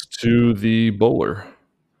brings us to the bowler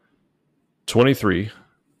 23,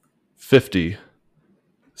 50,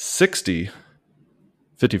 60,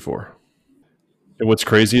 54. And what's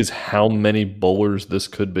crazy is how many bowlers this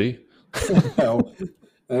could be. No,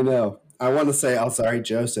 I know. I want to say, oh, sorry,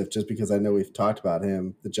 Joseph, just because I know we've talked about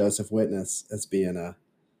him, the Joseph Witness, as being a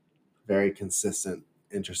very consistent,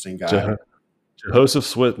 interesting guy. Je-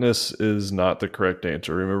 Jehoshap's witness is not the correct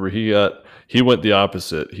answer. Remember, he went the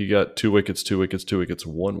opposite. He got 2 wickets, 2 wickets, 2 wickets,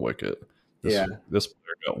 1 wicket. Yeah. This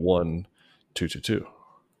player got 1, 2, 2, 2.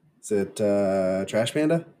 Is it Trash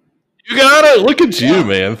Panda? You got it. Look at you, Yeah.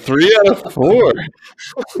 man. 3 out of 4.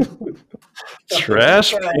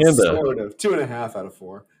 Trash Panda. Sort of. 2.5 out of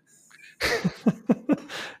 4.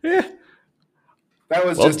 Yeah.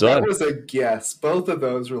 Well That done. was a guess. Both of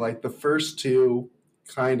those were like the first two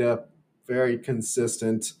kind of very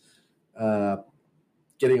consistent, uh,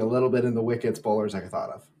 getting a little bit in the wickets bowlers I thought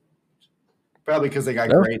of. Probably because they got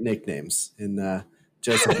No. great nicknames in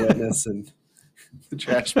Joseph Witness and the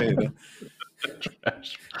Trash Panda.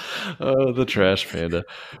 Trash. Oh, the trash panda.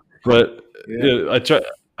 But Yeah.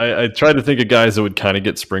 I tried to think of guys that would kind of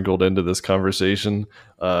get sprinkled into this conversation.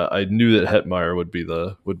 I knew that Hetmeyer would be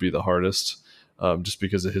the hardest, just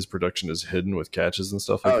because of his production is hidden with catches and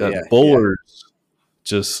stuff like Oh yeah, that. yeah. Bowlers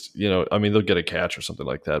just I mean they'll get a catch or something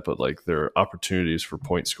like that, but like their opportunities for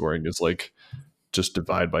point scoring is like just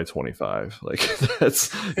divide by 25. Like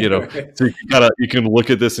that's so you can look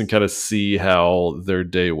at this and kind of see how their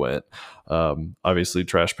day went. Obviously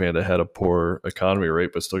Trash Panda had a poor economy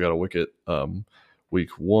rate but still got a wicket week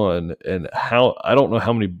 1. And how I don't know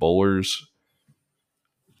how many bowlers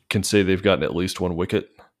can say they've gotten at least 1 wicket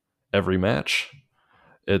every match.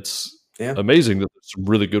 It's Yeah. amazing that there's some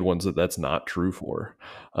really good ones that's not true for.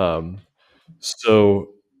 um,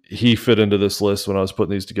 so he fit into this list when I was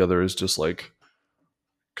putting these together is just like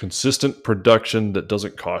consistent production that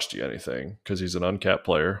doesn't cost you anything because he's an uncapped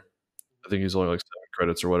player. I think he's only like 7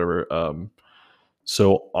 credits or whatever.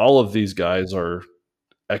 So all of these guys are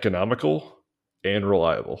economical and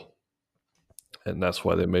reliable, and that's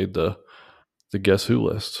why they made the guess who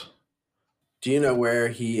list. Do you know where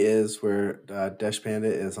he is? Where Desh Panda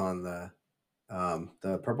is on the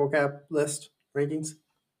purple cap list rankings?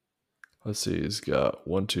 Let's see, he's got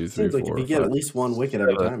one, two, three, Seems like if four, you get five, at least one wicket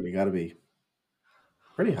every 7. time, you got to be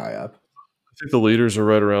pretty high up. I think the leaders are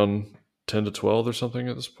right around 10 to 12 or something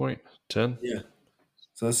at this point. 10. Yeah.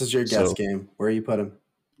 So this is your guess So game. Where you put him?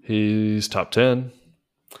 he's top 10.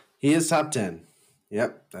 He is top 10.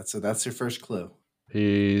 Yep. That's your first clue.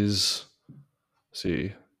 He's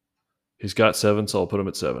see, he's got 7, so I'll put him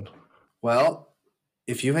at 7. Well,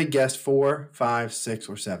 if you had guessed 4, 5, 6,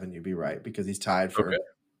 or 7, you'd be right because he's tied Okay.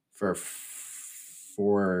 for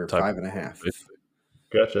 4, Type 5.5.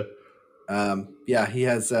 Gotcha. Yeah, he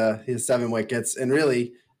has 7 wickets, and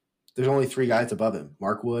really, there's only 3 guys above him: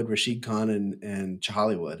 Mark Wood, Rashid Khan, and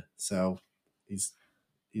Chahali Wood. So he's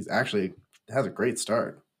actually has a great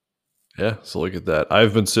start. Yeah, so look at that.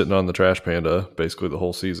 I've been sitting on the Trash Panda basically the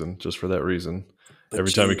whole season just for that reason. But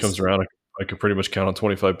Every time he comes geez, around, I could pretty much count on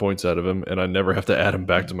 25 points out of him, and I never have to add him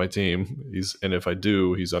back to my team. And if I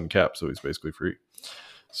do, he's uncapped, so he's basically free.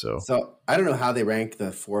 So so I don't know how they rank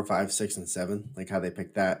the 4, 5, 6, and 7. Like how they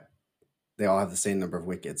pick that. They all have the same number of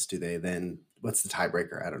wickets. Do they then? What's the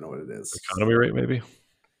tiebreaker? I don't know what it is. economy rate, maybe.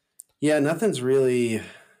 Yeah, nothing's really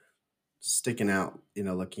sticking out.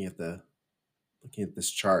 Looking at the looking at this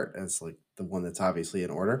chart as like the one that's obviously in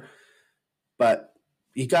order. But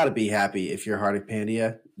you got to be happy if you're Hardik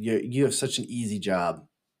Pandya. You have such an easy job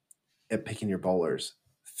at picking your bowlers.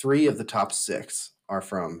 3 of the top 6 are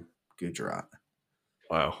from Gujarat.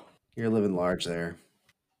 Wow. You're living large there.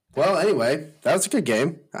 Well, anyway, that was a good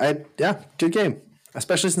game. Good game.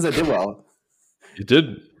 Especially since I did well. You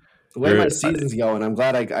did. The way my season's going, I'm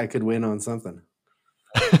glad I could win on something.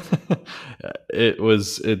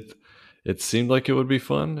 It seemed like it would be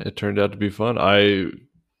fun. It turned out to be fun. I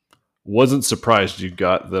wasn't surprised you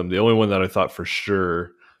got them. The only one that I thought for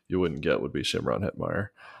sure you wouldn't get would be Shimron Hetmeyer.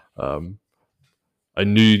 I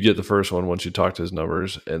knew you'd get the first one once you talked his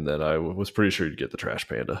numbers, and then I was pretty sure you'd get the Trash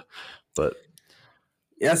Panda. But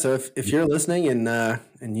yeah, so if you're listening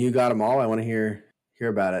and you got them all, I want to hear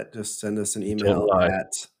about it. Just send us an email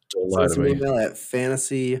at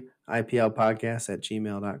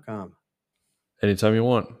fantasyiplpodcast@gmail.com. Anytime you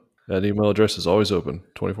want. That email address is always open,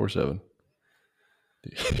 24/7.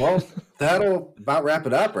 Well, that'll about wrap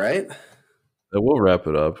it up, right? That will wrap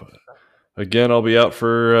it up. Again, I'll be out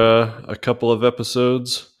for a couple of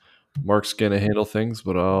episodes. Mark's going to handle things,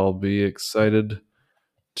 but I'll be excited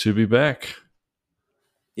to be back.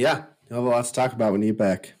 Yeah, you'll have a lot to talk about when you're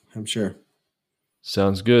back, I'm sure.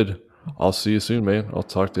 Sounds good. I'll see you soon, man. I'll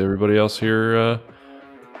talk to everybody else here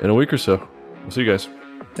in a week or so. We'll see you guys.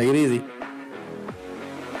 Take it easy.